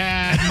was a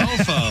bad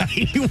mofo.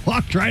 He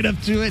walked right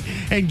up to it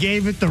and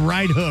gave it the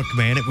right hook,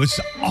 man. It was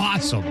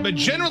awesome. But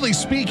generally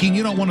speaking,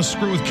 you don't want to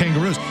screw with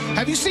kangaroos.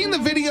 Have you seen the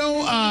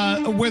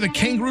video where the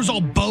kangaroo's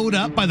all bowed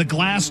up by the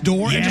glass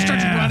door and just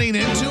starts running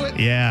into it?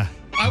 Yeah.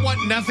 I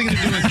want nothing to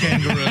do with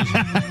kangaroos.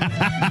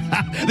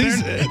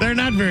 They're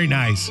not very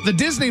nice. The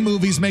Disney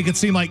movies make it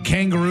seem like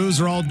kangaroos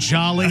are all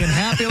jolly and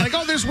happy. Like,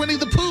 oh, there's Winnie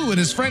the Pooh and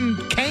his friend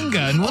Kanga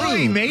and Roo.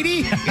 Hey,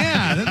 matey.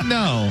 Yeah,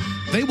 no.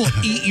 They will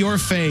eat your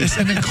face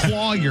and then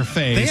claw your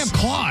face. They have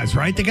claws,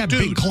 right? They got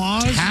big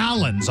claws.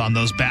 Talons on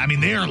those bats. I mean,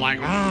 they are like,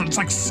 it's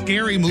like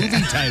scary movie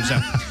type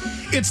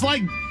stuff. It's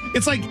like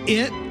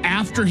it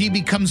after he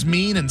becomes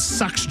mean and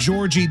sucks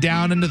Georgie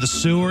down into the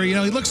sewer. You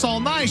know, he looks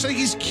all nice. I think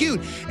he's cute.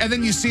 And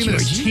then you see him,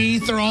 his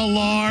teeth are all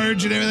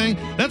large and everything.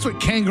 That's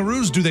what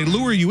kangaroos do. They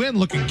lure you in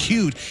looking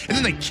cute, and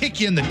then they kick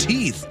you in the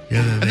teeth.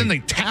 Yeah, then they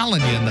talon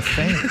you in the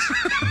face.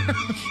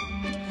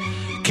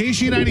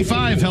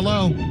 KC95,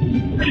 hello.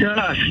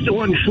 Josh, it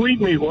wasn't sweet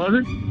meat, was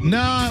it?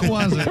 No, it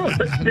wasn't.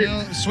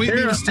 No, sweet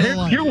meat is still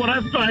alive. Here's what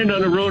I find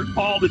on the road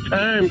all the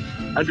time.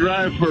 I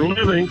drive for a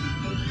living.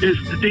 Is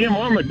the damn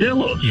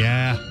armadillos.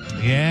 Yeah.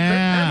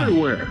 They're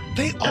everywhere.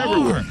 They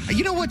are.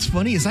 You know what's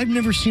funny is I've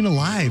never seen a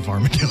live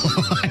armadillo.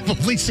 I've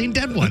only seen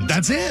dead ones.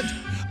 That's it.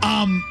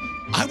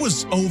 I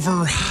was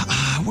over,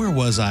 where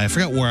was I? I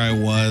forgot where I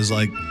was,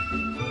 like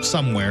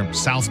somewhere,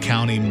 South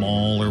County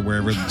Mall or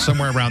wherever,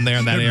 somewhere around there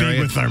in that area.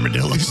 Big with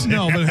armadillos.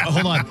 No, but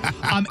hold on.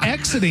 I'm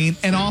exiting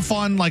and off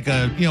on like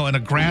in a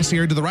grassy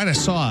area to the right, I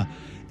saw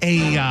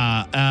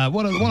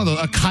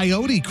a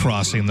coyote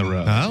crossing the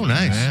road. Oh,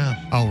 nice. Yeah.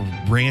 Oh,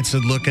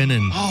 rancid looking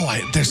and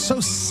they're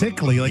so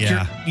sickly. Like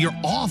you're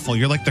awful.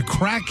 You're like the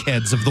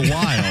crackheads of the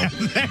wild.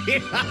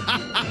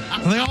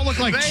 They all look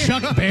like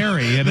Chuck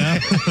Berry, you know.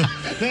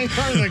 They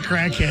are the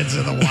crackheads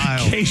of the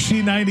wild.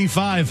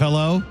 KC95,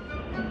 hello.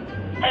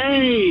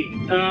 Hey,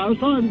 I was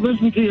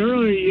listening to you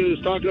earlier. You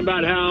was talking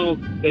about how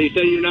they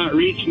say you're not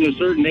reaching a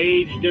certain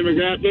age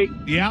demographic.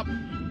 Yep.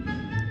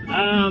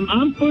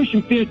 I'm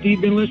pushing 50.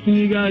 Been listening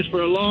to you guys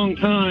for a long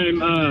time.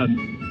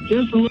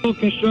 Just a little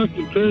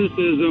constructive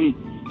criticism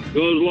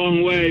goes a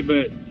long way,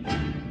 but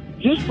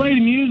just play the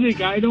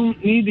music. I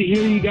don't need to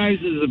hear you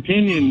guys'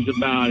 opinions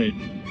about it.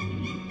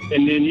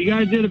 And then you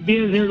guys did a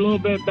bit here a little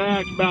bit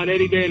back about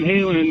Eddie Van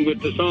Halen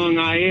with the song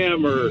I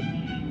Am or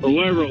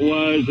whatever it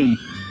was, and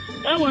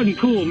that wasn't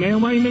cool, man.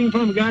 Why are you making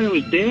fun of a guy that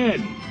was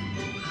dead?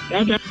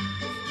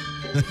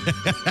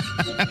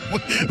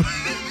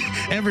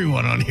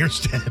 Everyone on here's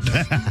dead.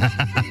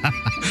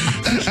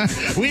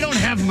 We don't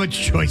have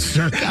much choice,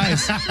 sir.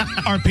 Guys,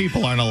 our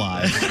people aren't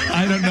alive.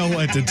 I don't know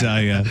what to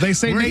tell you. They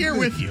say we're here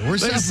with you. We're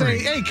they suffering.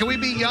 say, hey, can we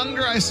be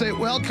younger? I say,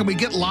 well, can we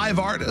get live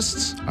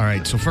artists? All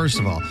right. So first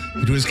of all,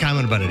 to his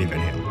comment about Eddie Van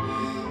Halen.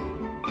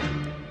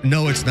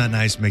 No, it's not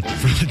nice making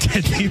fun of the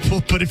dead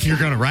people, but if you're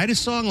going to write a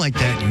song like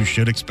that, you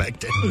should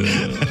expect it.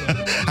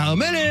 How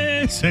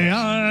many say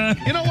I?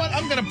 You know what?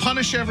 I'm going to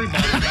punish everybody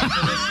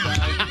after this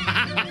guy.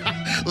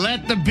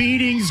 Let the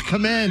beatings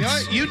commence. You know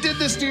what? You did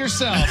this to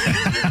yourself.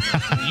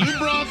 You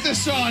brought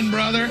this on,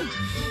 brother.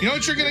 You know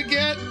what you're going to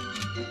get?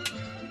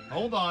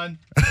 Hold on.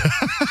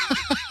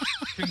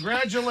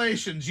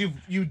 Congratulations.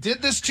 You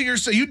did this to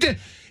yourself. You did.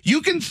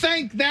 You can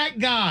thank that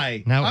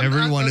guy. Now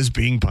everyone is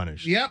being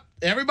punished. Yep.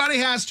 Everybody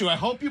has to. I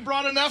hope you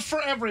brought enough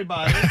for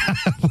everybody.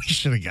 We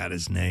should have got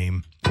his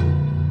name.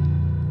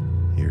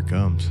 Here it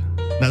comes.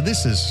 Now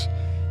this is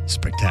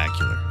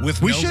spectacular.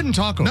 We shouldn't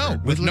talk over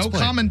it. With no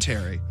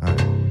commentary.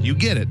 Right. You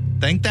get it.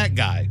 Thank that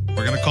guy.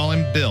 We're going to call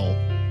him Bill.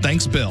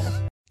 Thanks, Bill.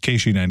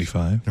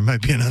 KC95. There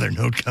might be another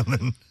note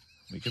coming.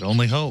 We could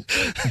only hope.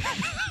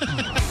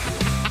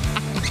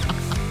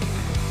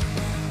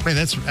 Man,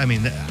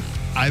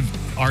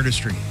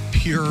 artistry.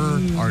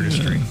 Pure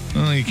artistry.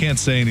 Well, you can't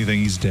say anything.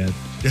 He's dead.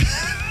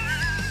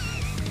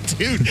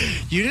 Dude,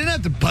 you didn't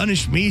have to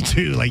punish me,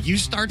 too. Like, you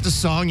start the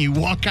song, you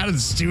walk out of the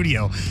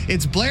studio.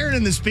 It's blaring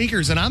in the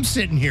speakers, and I'm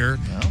sitting here.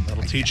 Well,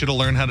 that'll teach you to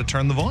learn how to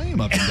turn the volume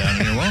up and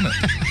down here, won't it?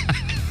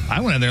 I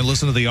went in there and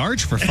listened to The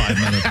Arch for 5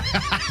 minutes.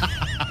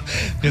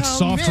 It's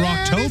Soft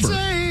Rocktober.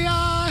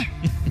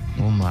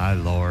 Oh, my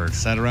Lord.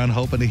 Sat around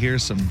hoping to hear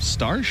some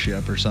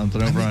Starship or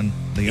something over on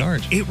The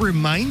Arch. It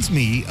reminds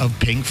me of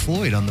Pink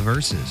Floyd on the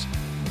verses.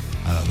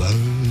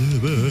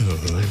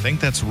 I think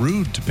that's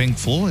rude to Pink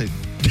Floyd.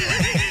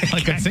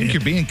 Like, I think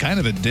you're being kind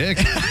of a dick.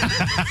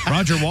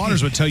 Roger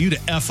Waters would tell you to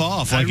F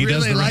off like he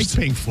does the rest. I really rest.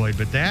 like Pink Floyd,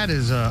 but that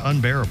is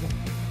unbearable.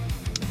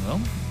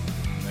 Well,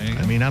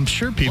 I mean, I'm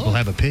sure people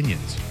have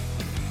opinions.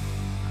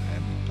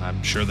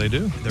 I'm sure they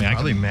do. They're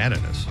probably mad at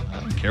us. I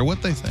don't care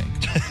what they think.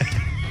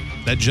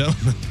 That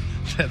gentleman,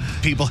 that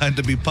people had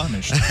to be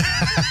punished.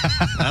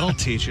 That'll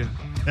teach you.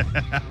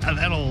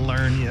 That'll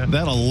learn you.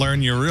 That'll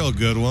learn you real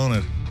good, won't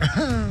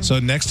it? So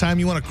next time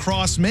you want to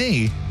cross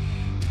me,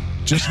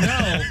 just know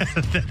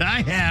that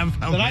I have.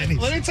 Let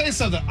me tell you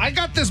something. I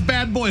got this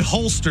bad boy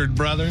holstered,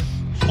 brother.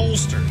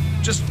 Holstered.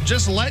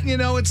 Just letting you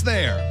know it's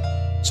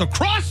there. So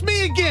cross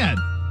me again.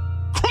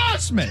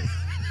 Cross me.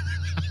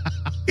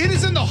 It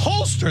is in the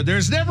holster.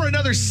 There's never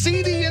another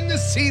CD in the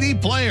CD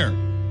player.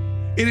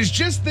 It is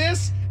just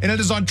this, and it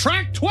is on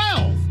track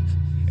 12.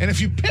 And if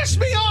you piss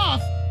me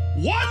off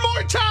one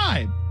more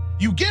time,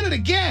 you get it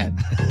again.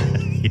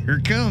 Here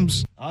it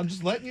comes. I'm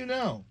just letting you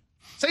know.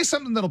 Say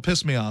something that'll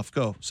piss me off.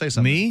 Go. Say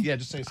something. Me? Yeah,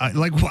 just say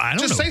something. I don't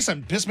just know. say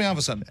something. Piss me off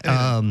with something.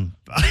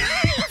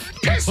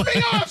 Piss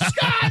me off,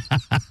 Scott!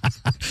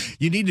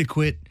 You need to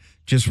quit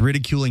just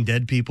ridiculing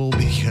dead people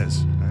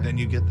because... Then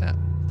you get that.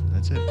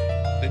 That's it.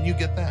 Then you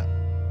get that.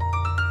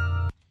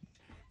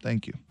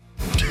 Thank you.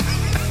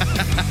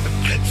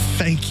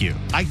 Thank you.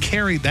 I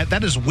carried that.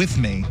 That is with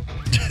me.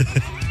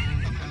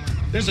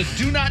 There's a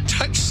do not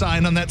touch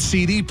sign on that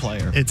CD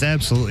player. It's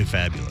absolutely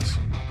fabulous.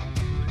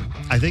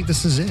 I think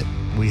this is it.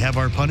 We have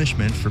our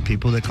punishment for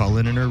people that call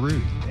in and are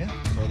rude. Yeah.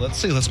 Well, let's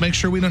see. Let's make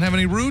sure we don't have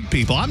any rude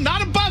people. I'm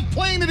not above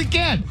playing it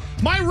again.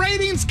 My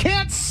ratings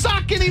can't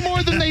suck any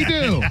more than they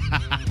do.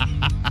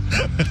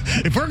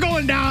 If we're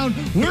going down,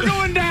 we're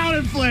going down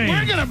in flames.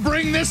 We're going to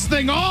bring this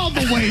thing all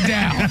the way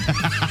down.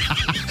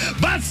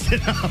 Bust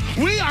it up.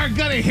 We are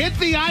going to hit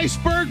the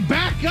iceberg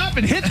back up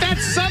and hit that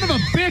son of a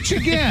bitch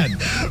again.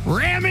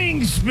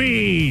 Ramming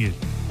speed.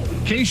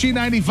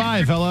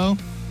 KC95, hello.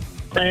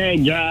 Hey,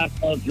 Josh,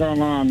 what's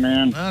going on,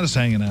 man? I'm just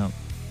hanging out.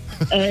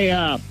 Hey,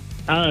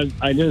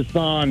 I just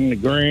saw on the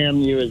gram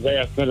you was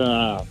asking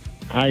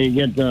how you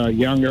get the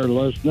younger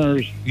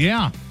listeners.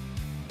 Yeah.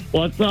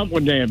 What's up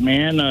with that,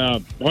 man?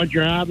 What's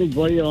your hobbies?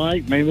 What do you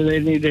like? Maybe they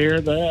need to hear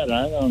that.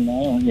 I don't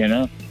know, you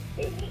know.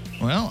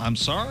 Well, I'm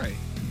sorry.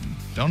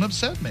 Don't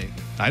upset me.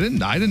 I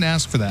didn't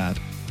ask for that.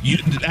 You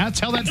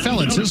tell that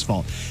fella it's his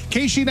fault.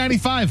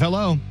 KC95,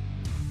 hello.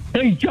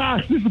 Hey,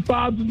 Josh, this is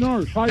Bob the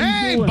nurse. How you doing?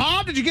 Hey,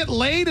 Bob, did you get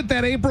laid at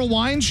that April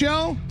wine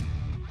show?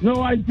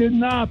 No, I did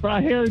not, but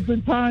I had a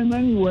good time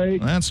anyway.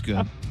 That's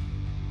good.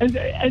 And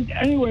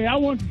anyway, I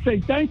want to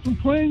say thanks for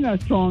playing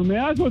that song,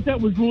 man. I thought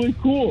that was really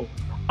cool.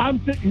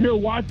 I'm sitting here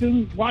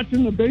watching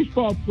the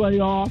baseball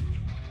playoff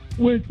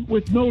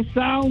with no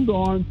sound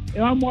on,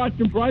 and I'm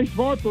watching Bryce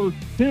Harper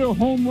hit a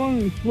home run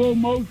in slow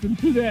motion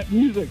to that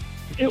music.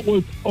 It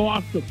was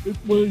awesome. It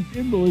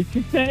really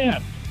kicked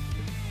ass.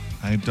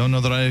 I don't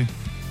know that I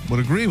would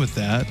agree with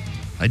that.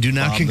 I do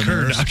not Bob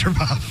concur, the nurse. Dr.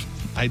 Bob.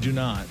 I do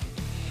not.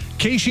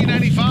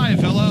 KC95,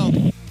 hello.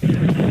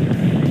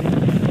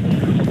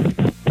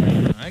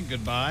 All right,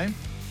 goodbye.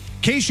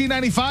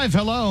 KC95,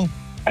 hello.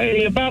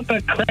 Hey, about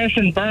the crash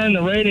and burn,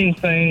 the rating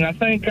thing, I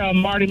think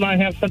Marty might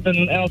have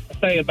something else to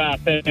say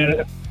about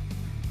that.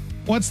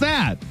 What's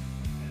that?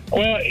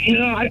 Well,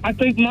 I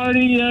think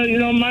Marty,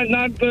 might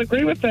not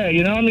agree with that.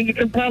 I mean, you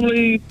could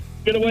probably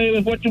get away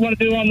with what you want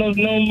to do on those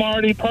No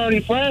Marty Party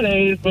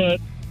Fridays,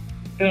 but,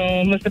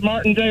 Mr.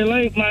 Martin J.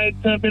 Lake might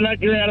be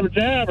like you're out of a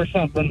job or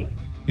something.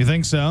 You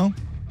think so?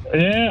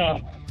 Yeah.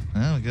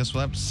 Well, I guess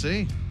we'll have to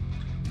see.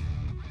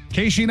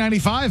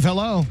 KC95,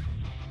 hello.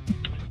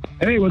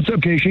 Hey, what's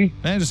up, Casey?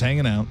 Man, just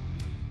hanging out.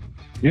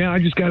 Yeah, I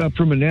just got up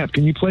from a nap.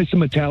 Can you play some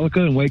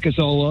Metallica and wake us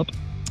all up?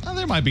 Oh,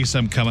 there might be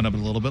some coming up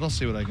in a little bit. I'll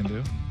see what I can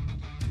do.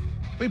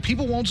 Wait,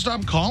 people won't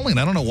stop calling.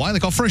 I don't know why they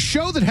call. For a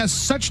show that has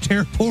such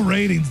terrible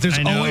ratings, there's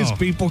always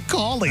people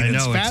calling.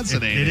 It's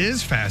fascinating. It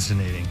is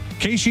fascinating.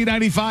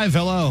 KC95,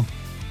 hello.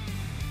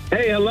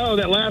 Hey, hello.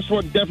 That last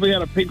one definitely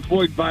had a Pink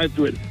Floyd vibe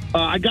to it.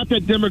 I got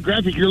that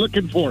demographic you're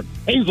looking for.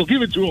 Hazel,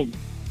 give it to him.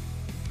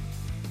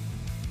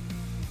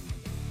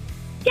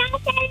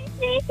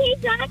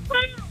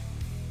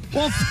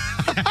 Well,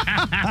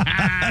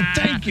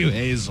 thank you,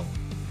 Hazel.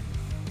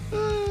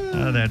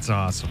 Oh, that's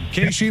awesome.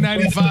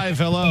 KC95,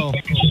 hello.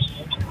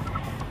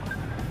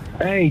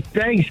 Hey,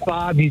 thanks,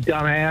 Bob, you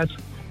dumbass.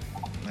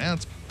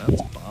 That's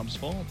Bob's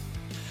fault.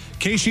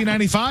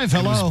 KC95,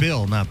 hello. It was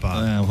Bill, not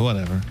Bob.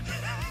 Whatever.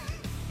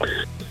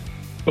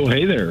 Oh,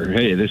 hey there.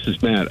 Hey, this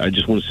is Matt. I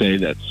just want to say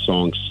that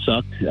song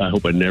sucked. I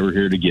hope I never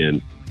hear it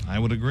again. I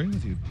would agree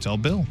with you. Tell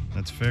Bill.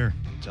 That's fair.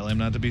 Tell him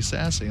not to be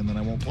sassy, and then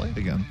I won't play it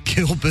again.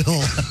 Kill Bill.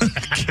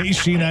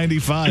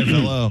 KC95,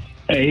 hello.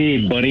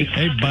 Hey, buddy.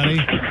 Hey, buddy.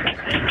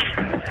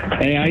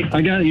 Hey,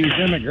 I got your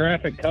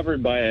demographic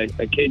covered by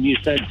a kid you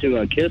said to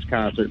a KISS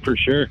concert for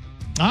sure.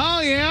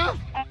 Oh, yeah?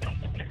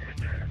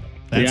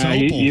 That's yeah,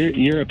 hopeful.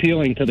 you're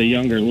appealing to the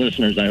younger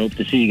listeners. I hope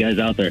to see you guys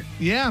out there.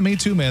 Yeah, me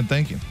too, man.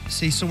 Thank you.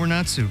 See, so we're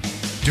not so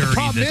dirty. The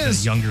problem that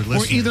is, the younger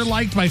listeners. we're either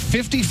liked by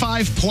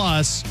 55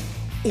 plus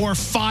or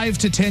 5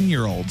 to 10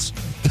 year olds.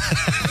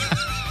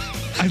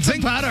 I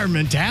think about our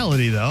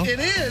mentality, though. It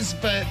is,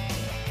 but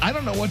I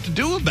don't know what to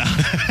do about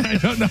it. I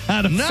don't know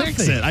how to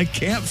fix it. I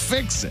can't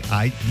fix it.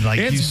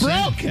 It's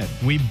broken.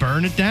 We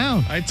burn it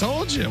down. I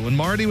told you. When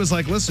Marty was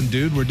like, listen,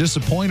 dude, we're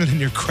disappointed in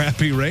your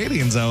crappy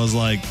ratings, I was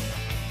like,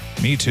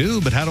 me too,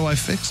 but how do I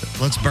fix it?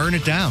 Let's burn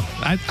it down.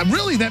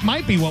 Really, that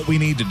might be what we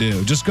need to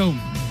do. Just go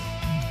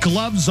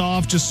gloves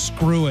off, just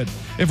screw it.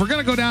 If we're going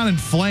to go down in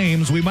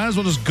flames, we might as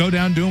well just go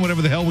down doing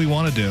whatever the hell we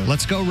want to do.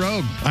 Let's go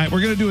rogue. All right, we're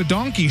going to do a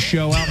donkey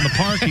show out in the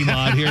parking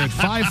lot here at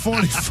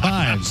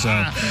 5:45. So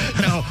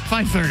no,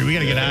 5:30. We got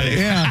to get out of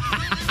here. Yeah.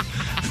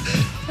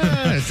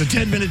 It's a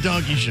 10-minute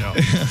donkey show.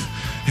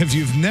 If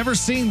you've never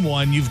seen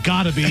one, you've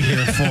got to be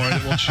here for it.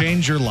 It will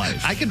change your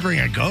life. I could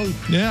bring a goat.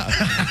 Yeah.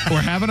 We're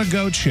having a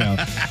goat show.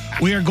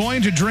 We are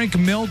going to drink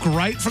milk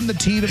right from the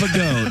teat of a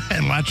goat.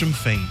 And watch them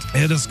faint.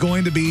 It is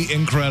going to be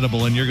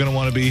incredible, and you're going to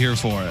want to be here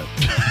for it.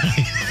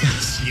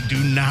 You do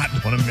not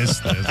want to miss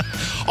this.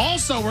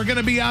 Also, we're going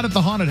to be out at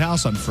the Haunted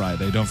House on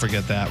Friday. Don't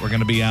forget that. We're going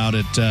to be out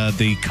at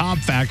the Cobb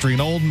Factory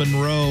in Old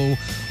Monroe,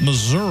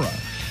 Missouri.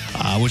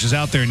 Which is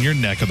out there in your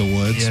neck of the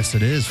woods. Yes,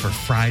 it is, for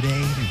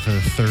Friday for the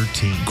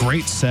 13th.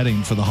 Great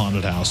setting for the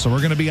Haunted House. So we're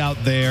going to be out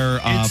there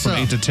from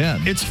 8 to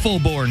 10. It's full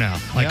bore now.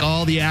 Like,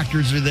 all the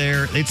actors are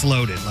there. It's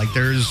loaded. Like,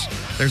 there's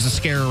a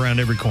scare around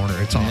every corner.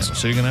 It's awesome.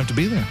 So you're going to have to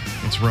be there.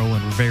 It's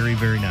rolling very,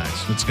 very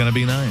nice. It's going to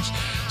be nice.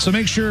 So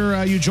make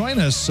sure you join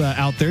us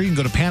out there. You can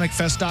go to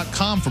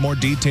panicfest.com for more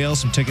details,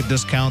 some ticket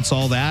discounts,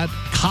 all that.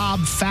 Cobb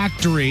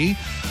Factory.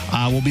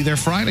 We'll be there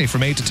Friday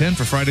from 8 to 10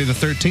 for Friday the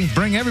 13th.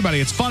 Bring everybody.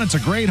 It's fun. It's a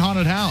great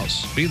haunted house.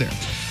 Be there.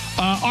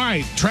 All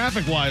right,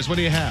 traffic-wise, what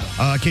do you have?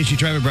 KC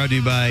Traffic brought to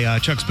you by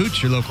Chuck's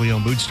Boots, your locally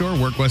owned boot store.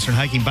 Work, Western,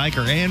 hiking,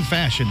 biker, and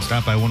fashion.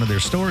 Stop by one of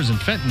their stores in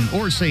Fenton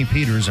or St.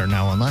 Peters. Are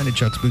now online at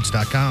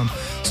chucksboots.com.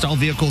 Stalled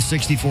vehicle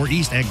 64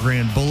 East at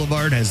Grand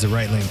Boulevard has the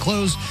right lane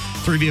closed.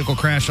 3-vehicle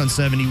crash on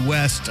 70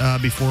 West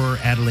before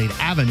Adelaide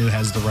Avenue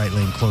has the right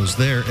lane closed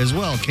there as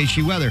well.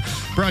 KC Weather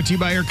brought to you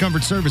by Air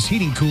Comfort Service,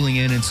 heating, cooling,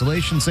 and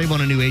insulation. Save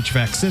on a new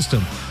HVAC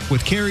system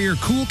with Carrier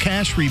Cool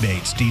Cash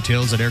rebates.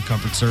 Details at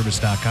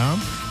aircomfortservice.com.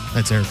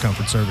 That's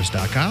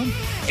aircomfortservice.com.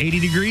 80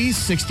 degrees,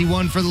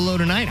 61 for the low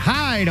tonight.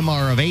 High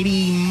tomorrow of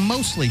 80,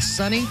 mostly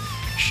sunny.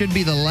 Should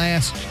be the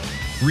last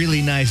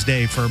really nice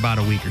day for about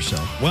a week or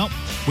so. Well,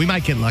 we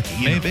might get lucky.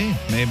 Maybe.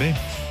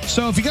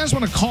 So if you guys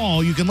want to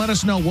call, you can let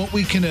us know what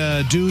we can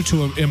do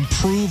to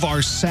improve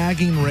our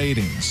sagging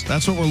ratings.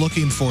 That's what we're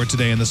looking for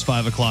today in this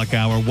 5 o'clock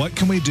hour. What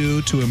can we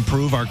do to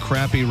improve our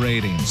crappy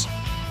ratings?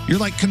 You're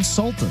like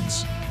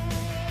consultants.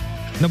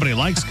 Nobody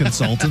likes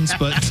consultants,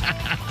 but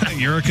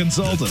you're a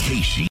consultant.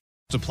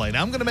 To play.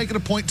 Now I'm going to make it a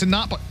point to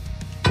not play.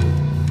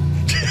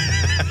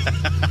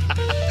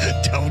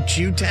 Don't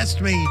you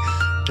test me.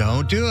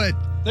 Don't do it.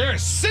 There are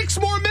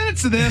 6 more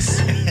minutes of this.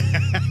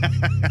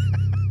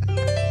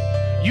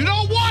 You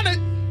don't want it.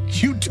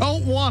 You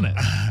don't want it.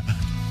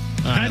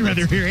 I'd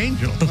rather hear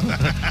Angel.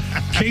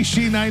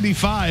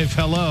 KC95,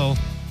 hello.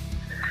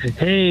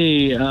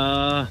 Hey,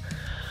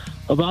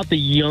 about the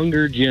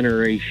younger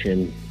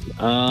generation.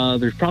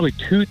 There's probably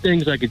 2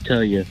 things I could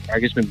tell you. I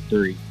guess maybe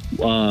 3.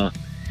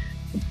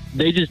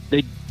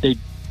 They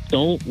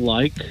don't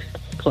like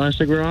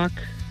classic rock.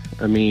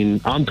 I mean,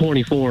 I'm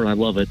 24 and I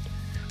love it,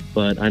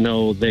 but I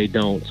know they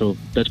don't. So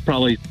that's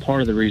probably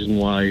part of the reason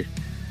why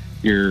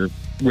your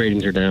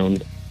ratings are down.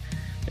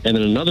 And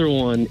then another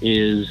one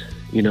is,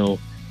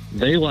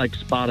 they like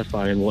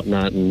Spotify and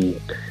whatnot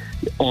and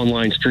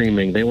online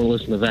streaming. They want to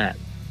listen to that.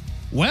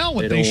 Well,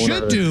 what they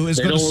should do is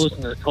they don't want to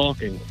listen to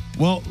talking.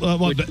 Well,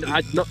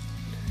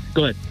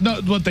 go ahead.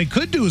 No, what they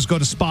could do is go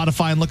to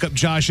Spotify and look up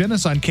Josh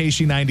Ennis on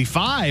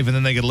KC95, and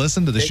then I could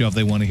listen to the show if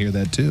they want to hear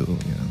that too.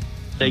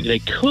 They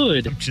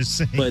could. I'm just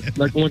saying. But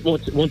like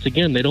once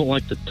again, they don't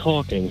like the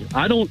talking.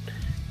 I don't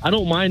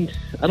mind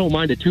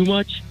it too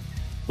much,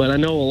 but I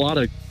know a lot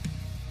of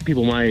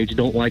people my age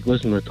don't like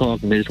listening to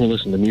talking. They just want to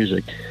listen to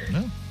music.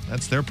 No,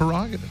 that's their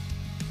prerogative.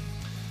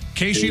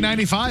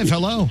 KC95,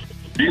 hello.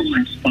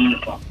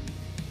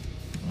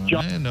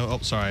 No, oh,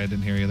 sorry, I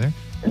didn't hear you there.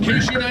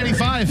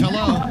 KC95,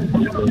 hello.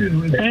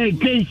 Hey,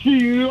 KC,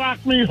 you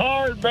rock me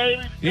hard,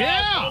 baby.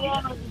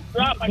 Yeah.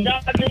 Drop my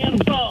goddamn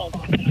phone.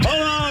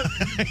 Hold on.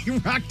 He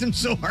rocked him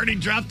so hard he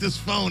dropped his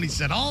phone. He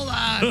said, hold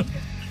on.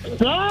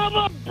 Son of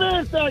a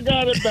bitch, I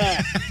got it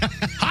back.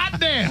 Hot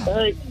damn.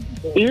 Hey,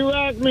 you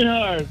rock me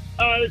hard.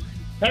 All right.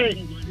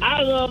 Hey,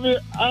 I love you.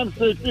 I'm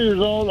 6 years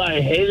old.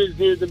 I hated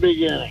you at the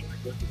beginning.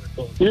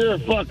 You're a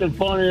fucking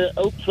funny.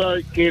 Oops,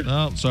 sorry, kid.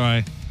 Oh,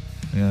 sorry.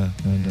 Yeah.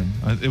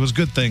 And, it was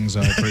good things.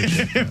 I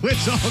appreciate it. It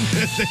was all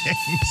good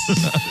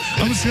things.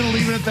 I'm just going to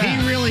leave it at that.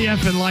 He really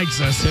effing likes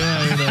us.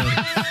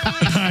 Yeah, All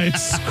right,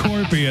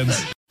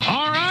 Scorpions.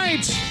 All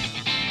right.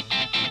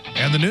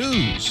 And the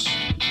news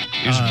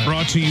is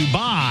brought to you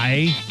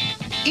by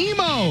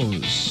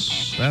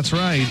Emos. That's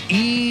right,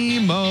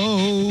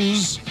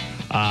 Emos.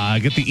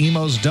 Get the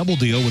Emos double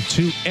deal with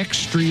 2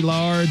 extra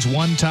large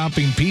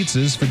one-topping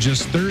pizzas for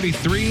just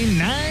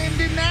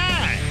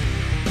 $33.99.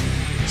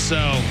 So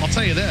I'll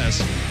tell you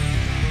this.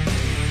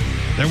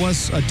 There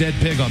was a dead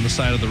pig on the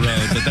side of the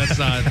road, but that's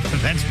not...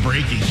 That's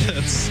breaking.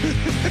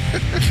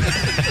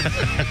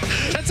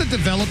 That's a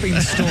developing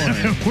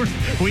story.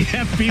 We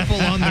have people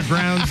on the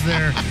grounds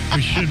there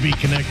who should be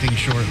connecting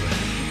shortly.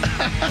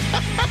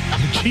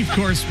 The chief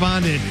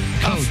correspondent,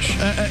 Coach,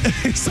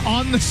 is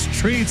on the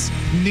streets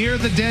near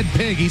the dead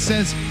pig. He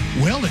says,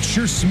 well, it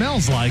sure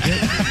smells like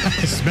it.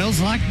 It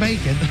smells like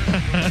bacon.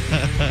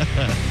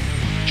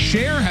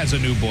 Cher has a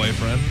new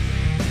boyfriend.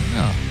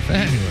 Oh,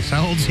 fabulous.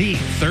 How old's he?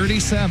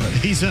 37.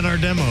 He's in our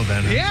demo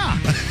then. Huh? Yeah.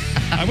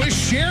 I wish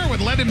Cher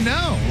would let him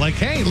know. Like,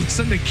 hey,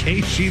 listen to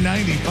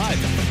KG95.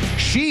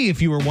 She,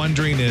 if you were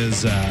wondering,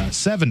 is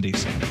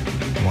 70s.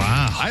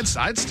 Wow.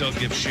 I'd still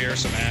give Cher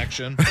some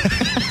action.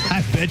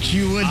 I bet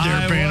you would,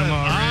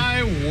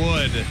 I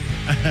would.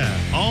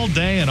 All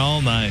day and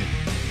all night.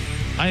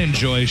 I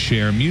enjoy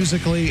Cher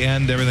musically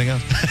and everything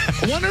else.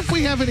 I wonder if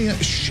we have any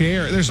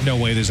Cher. There's no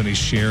way there's any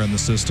Cher in the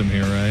system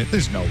here, right?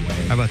 There's no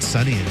way. How about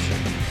Sunny and Cher?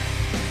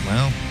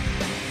 Well,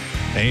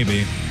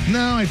 maybe.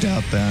 No, I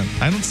doubt that.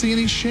 I don't see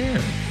any Cher.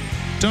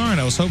 Darn,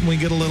 I was hoping we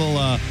get a little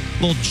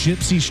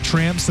Gypsies,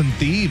 Tramps, and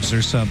Thieves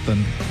or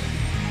something.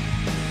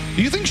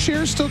 Do you think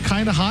Cher's still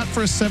kind of hot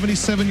for a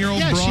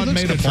 77-year-old broad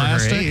made of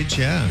plastic? Her age,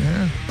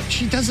 yeah.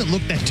 She doesn't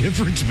look that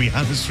different, to be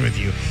honest with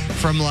you.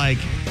 From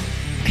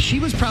she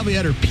was probably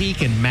at her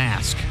peak in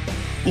Mask.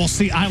 Well,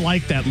 see, I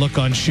like that look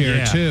on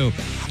Cher, too.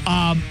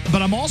 But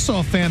I'm also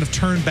a fan of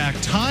Turn Back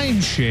Time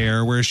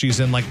Cher, where she's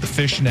in, the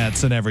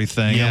fishnets and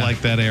everything. Yeah. I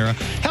like that era.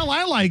 Hell,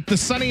 I like the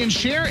Sonny and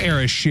Cher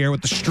era Cher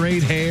with the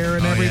straight hair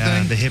and everything.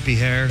 Yeah, the hippie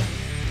hair.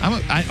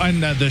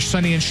 And the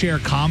Sonny and Cher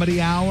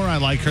comedy hour, I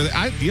like her.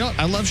 I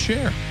love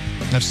Cher.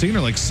 I've seen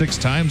her 6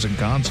 times in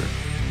concert.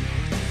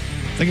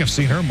 I think I've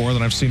seen her more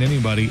than I've seen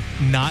anybody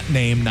not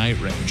named Night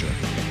Ranger.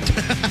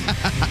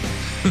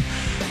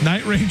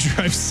 Night Ranger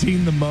I've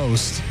seen the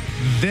most.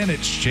 Then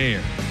it's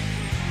Cher.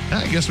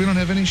 I guess we don't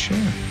have any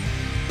Cher.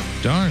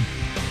 Darn.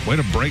 Way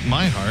to break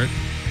my heart.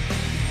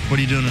 What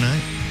are you doing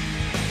tonight?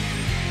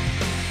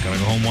 Gotta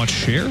go home and watch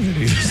Cher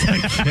videos.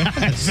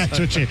 That's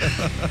what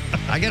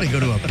I gotta go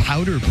to a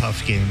Powder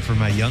Puff game for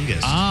my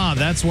youngest.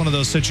 That's one of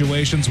those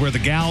situations where the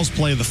gals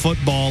play the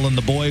football and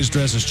the boys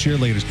dress as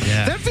cheerleaders.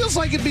 Yeah. That feels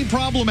like it'd be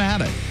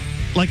problematic.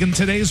 In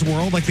today's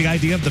world, the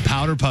idea of the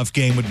Powder Puff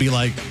game would be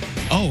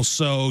oh,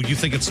 so you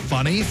think it's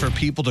funny for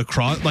people to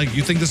cross?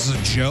 You think this is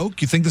a joke?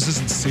 You think this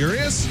isn't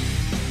serious?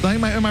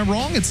 Am I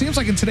wrong? It seems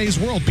like in today's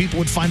world, people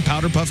would find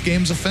Powder Puff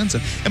games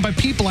offensive. And by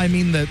people, I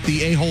mean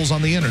the a-holes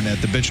on the internet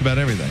that bitch about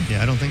everything.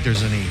 Yeah, I don't think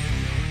there's any...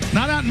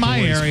 Not out in my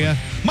area.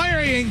 My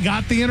area ain't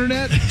got the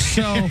internet,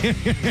 so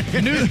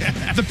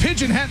the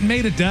pigeon hadn't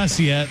made it to us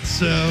yet.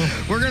 So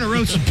we're going to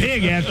roast a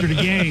pig after the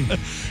game.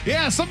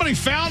 Yeah, somebody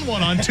found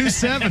one on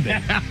 270.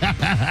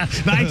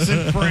 Nice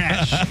and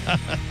fresh.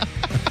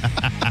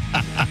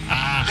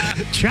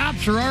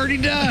 Chops are already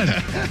done.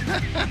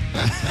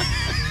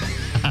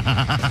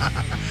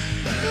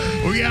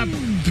 We got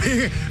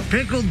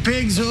pickled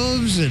pig's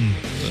hooves, and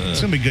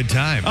it's going to be a good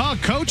time. Oh,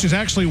 Coach is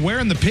actually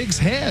wearing the pig's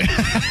head.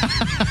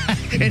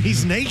 And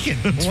he's naked.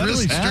 It's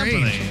really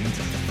strange.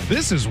 Happening?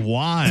 This is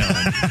wild.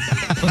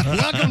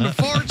 Welcome to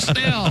Fort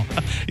Still.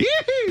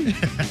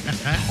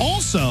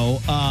 Also,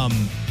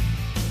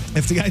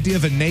 if the idea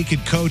of a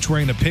naked coach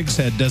wearing a pig's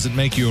head doesn't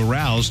make you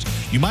aroused,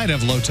 you might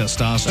have low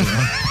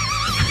testosterone.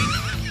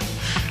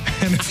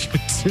 And if you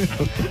do,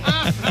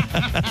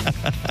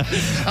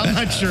 I'm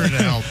not sure it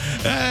helped.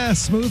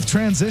 Smooth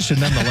transition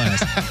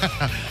nonetheless.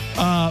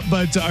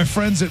 But our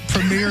friends at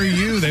Premier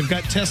U, they've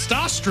got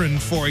testosterone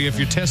for you. If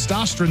your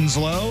testosterone's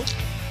low,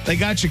 they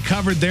got you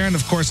covered there. And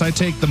of course, I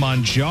take the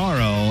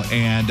Mounjaro,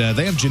 and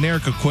they have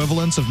generic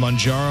equivalents of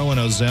Mounjaro and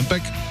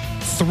Ozempic.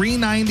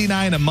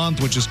 $3.99 a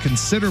month, which is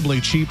considerably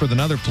cheaper than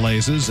other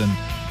places. And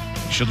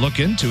you should look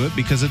into it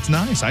because it's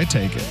nice. I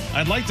take it.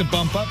 I'd like to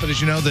bump up, but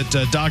as you know that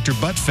Dr.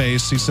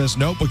 Buttface, he says,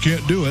 nope, I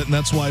can't do it. And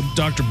that's why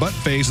Dr.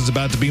 Buttface is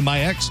about to be my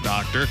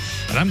ex-doctor,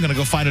 and I'm going to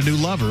go find a new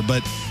lover.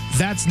 But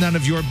that's none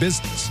of your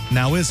business.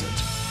 Now, is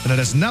it? And it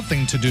has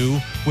nothing to do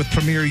with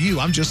Premier U.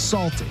 I'm just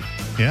salty.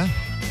 Yeah.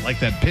 Like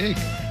that pig.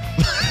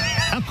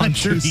 I'm not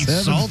sure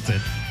he's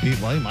salted. He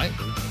might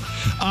be.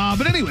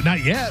 But anyway,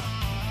 not yet.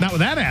 Not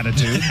with that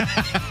attitude.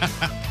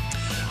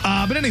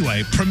 But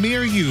anyway,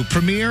 Premier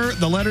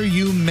the letter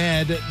U,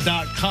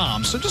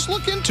 med.com. So just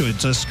look into it.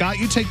 Scott,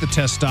 you take the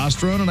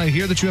testosterone, and I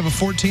hear that you have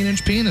a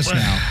 14-inch penis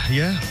now.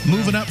 Yeah.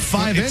 Moving up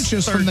 5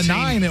 inches from the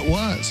 9 it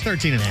was.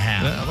 13 and a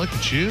half. Yeah, look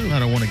at you. I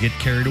don't want to get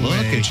carried away.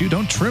 Look at you.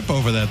 Don't trip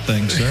over that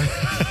thing, sir.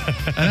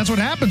 And that's what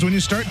happens when you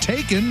start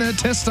taking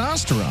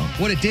testosterone.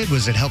 What it did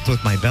was it helped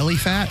with my belly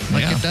fat,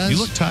 like it does. You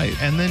look tight.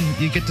 And then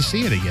you get to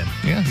see it again.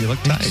 Yeah, you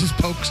look tight. It just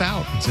pokes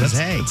out and says,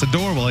 hey. It's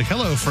adorable. Like,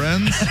 hello,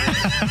 friends.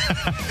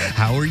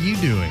 How are you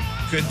doing?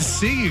 Good to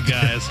see you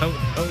guys. Hope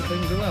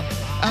things are well.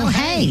 Oh,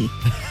 hey.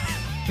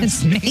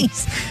 It's me.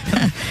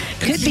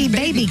 Could be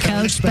baby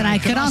coach, but I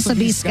could also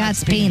be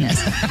Scott's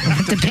penis.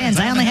 It depends.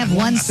 I only have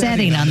one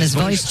setting on this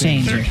voice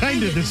changer. They're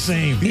kind of the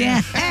same.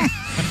 Yeah.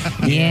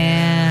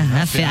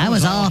 Yeah. I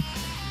was all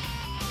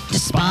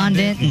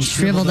despondent and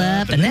shriveled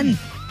up, and then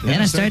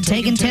I started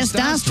taking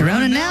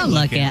testosterone, and now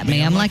look at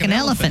me. I'm like an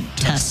elephant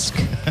tusk.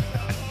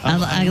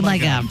 I'm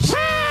like a...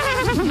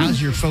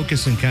 How's your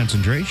focus and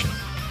concentration?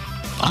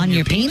 On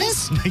your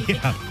penis?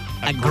 Yeah.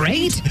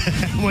 Great.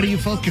 What do you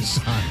focus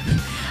on?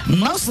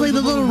 Mostly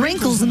the little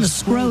wrinkles in the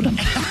scrotum.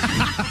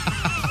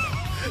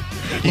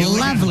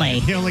 Lovely.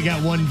 You only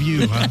got one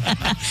view, huh?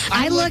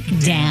 I look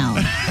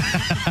down.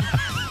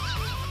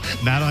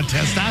 Not on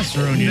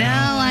testosterone, No,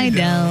 I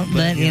don't.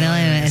 But,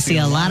 I see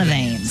a lot of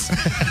veins.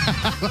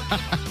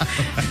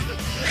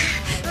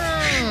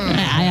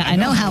 I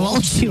know how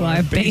old you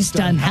are based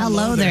on how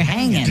low they're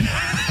hanging.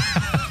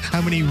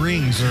 How many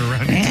rings are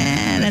around you?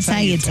 Yeah, that's how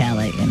you tell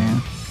it,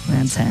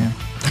 That's how.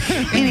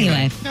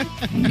 Anyway,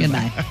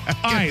 goodbye.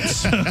 All right.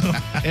 So,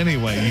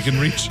 anyway, you can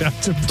reach out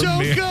to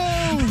Premier. Don't go!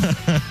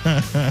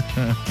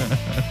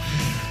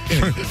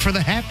 for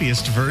the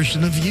happiest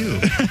version of you.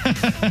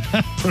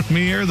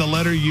 Premier, the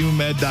letter U,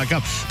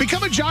 med.com.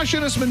 Become a Josh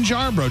Innisman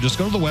Jarbro. Just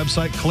go to the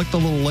website, click the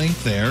little link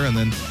there, and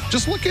then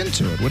just look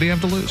into it. What do you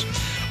have to lose?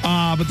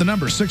 But the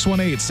number,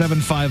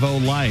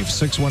 618-750-LIFE.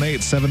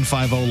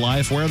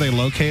 618-750-LIFE. Where are they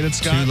located,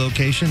 Scott? 2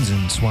 locations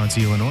in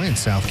Swansea, Illinois, and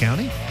South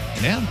County.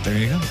 Yeah, there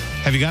you go.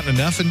 Have you gotten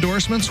enough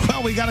endorsements?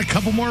 Well, we got a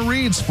couple more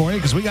reads for you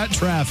because we got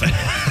traffic.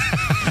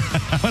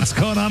 What's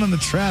going on in the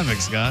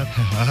traffic, Scott?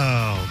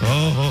 Oh,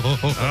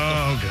 gosh.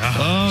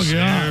 Oh, God.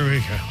 There we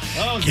go.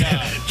 Oh,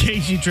 God.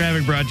 KC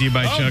Traffic brought to you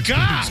by Chuck's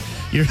God.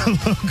 Boots, your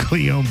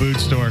locally owned boot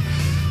store.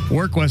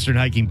 Work, Western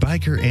hiking,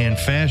 biker, and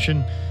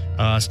fashion.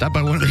 Stop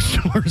by one of their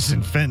stores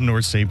in Fenton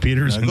or St.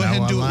 Peter's. Go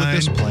ahead and do it with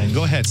this plane.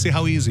 Go ahead. See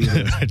how easy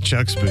it is. At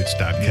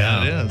chucksboots.com.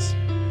 Yeah, it is.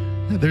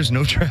 There's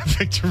no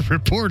traffic to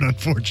report,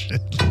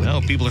 unfortunately. No,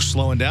 people are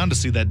slowing down to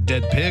see that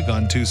dead pig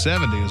on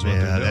 270 is what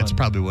they're doing. That's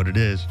probably what it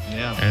is.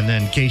 Yeah. And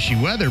then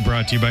KC Weather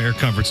brought to you by Air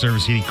Comfort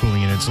Service Heating,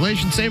 Cooling, and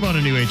Insulation. Save on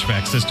a new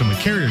HVAC system with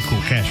Carrier Cool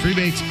Cash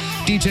rebates.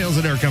 Details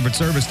at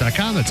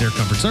aircomfortservice.com. That's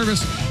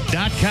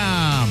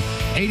aircomfortservice.com.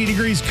 80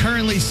 degrees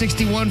currently,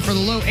 61 for the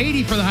low,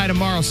 80 for the high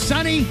tomorrow.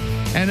 Sunny,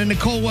 and then the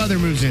cold weather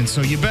moves in,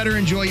 so you better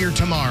enjoy your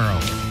tomorrow.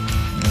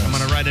 Yes. I'm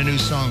going to write a new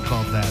song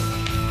called that.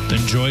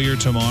 Enjoy your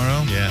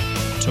tomorrow? Yeah.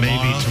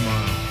 Tomorrow? Maybe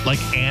tomorrow. Like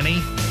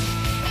Annie?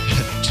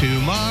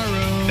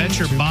 Tomorrow. That's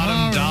your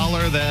bottom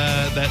dollar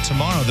that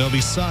tomorrow there'll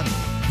be sun.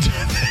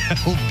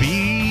 There'll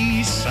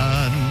be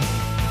sun.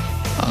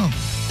 Oh.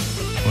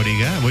 What do you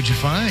got? What'd you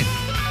find?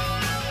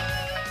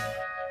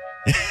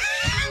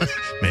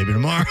 Maybe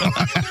tomorrow.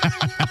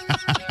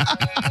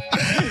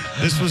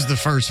 This was the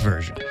first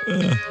version.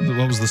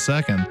 What was the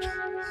second?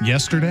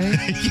 Yesterday?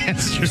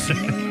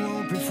 Yesterday.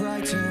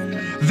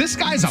 This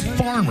guy's a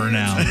farmer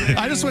now.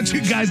 I just want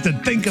you guys to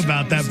think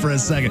about that for a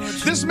second.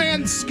 This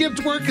man skipped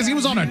work because he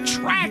was on a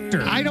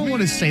tractor. I don't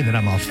want to say that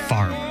I'm a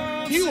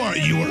farmer. You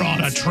were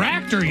on a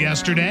tractor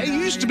yesterday. You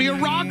used to be a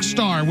rock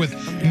star with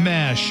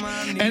mesh,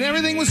 and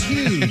everything was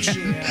huge.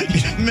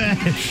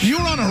 Mesh. You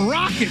were on a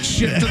rocket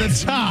ship to the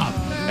top,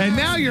 and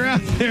now you're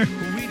out there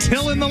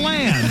tilling the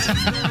land,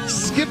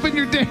 skipping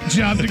your day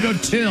job to go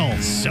till,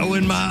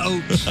 sowing my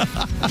oats.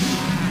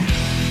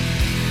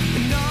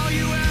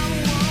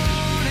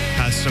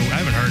 So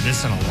I haven't heard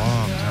this in a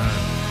long time.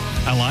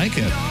 I like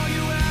it.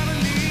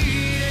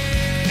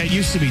 It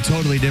used to be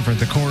totally different.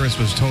 The chorus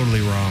was totally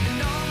wrong.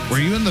 Were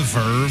you in the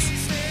Verve?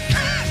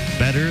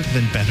 Better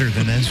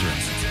than Ezra.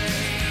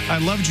 I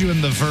loved you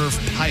in the Verve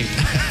Pipe.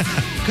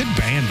 Good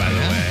band, by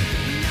the way.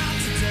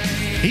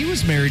 He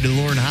was married to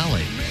Lauren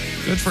Holly.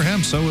 Good for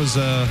him. So was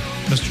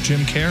Mr.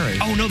 Jim Carrey.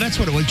 Oh, no, that's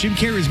what it was. Jim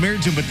Carrey was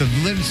married to him, but the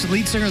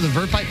lead singer of the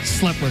Verve Pipe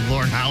slept with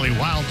Lauren Holly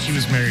while she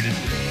was married to...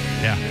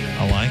 Yeah,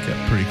 I like it.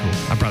 Pretty cool.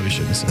 I probably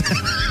shouldn't have said that.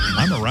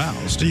 I'm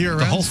aroused. You're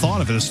aroused? The whole thought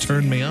of it has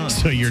turned me on.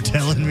 So you're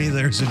telling me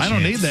there's a chance. I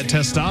don't need that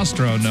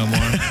testosterone no more.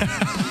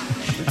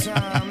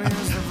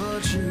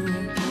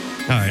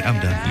 All right, I'm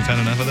done. You've had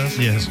enough of this?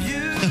 Yes.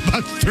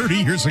 About 30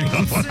 years ago.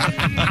 On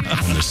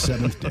the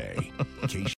 7th day.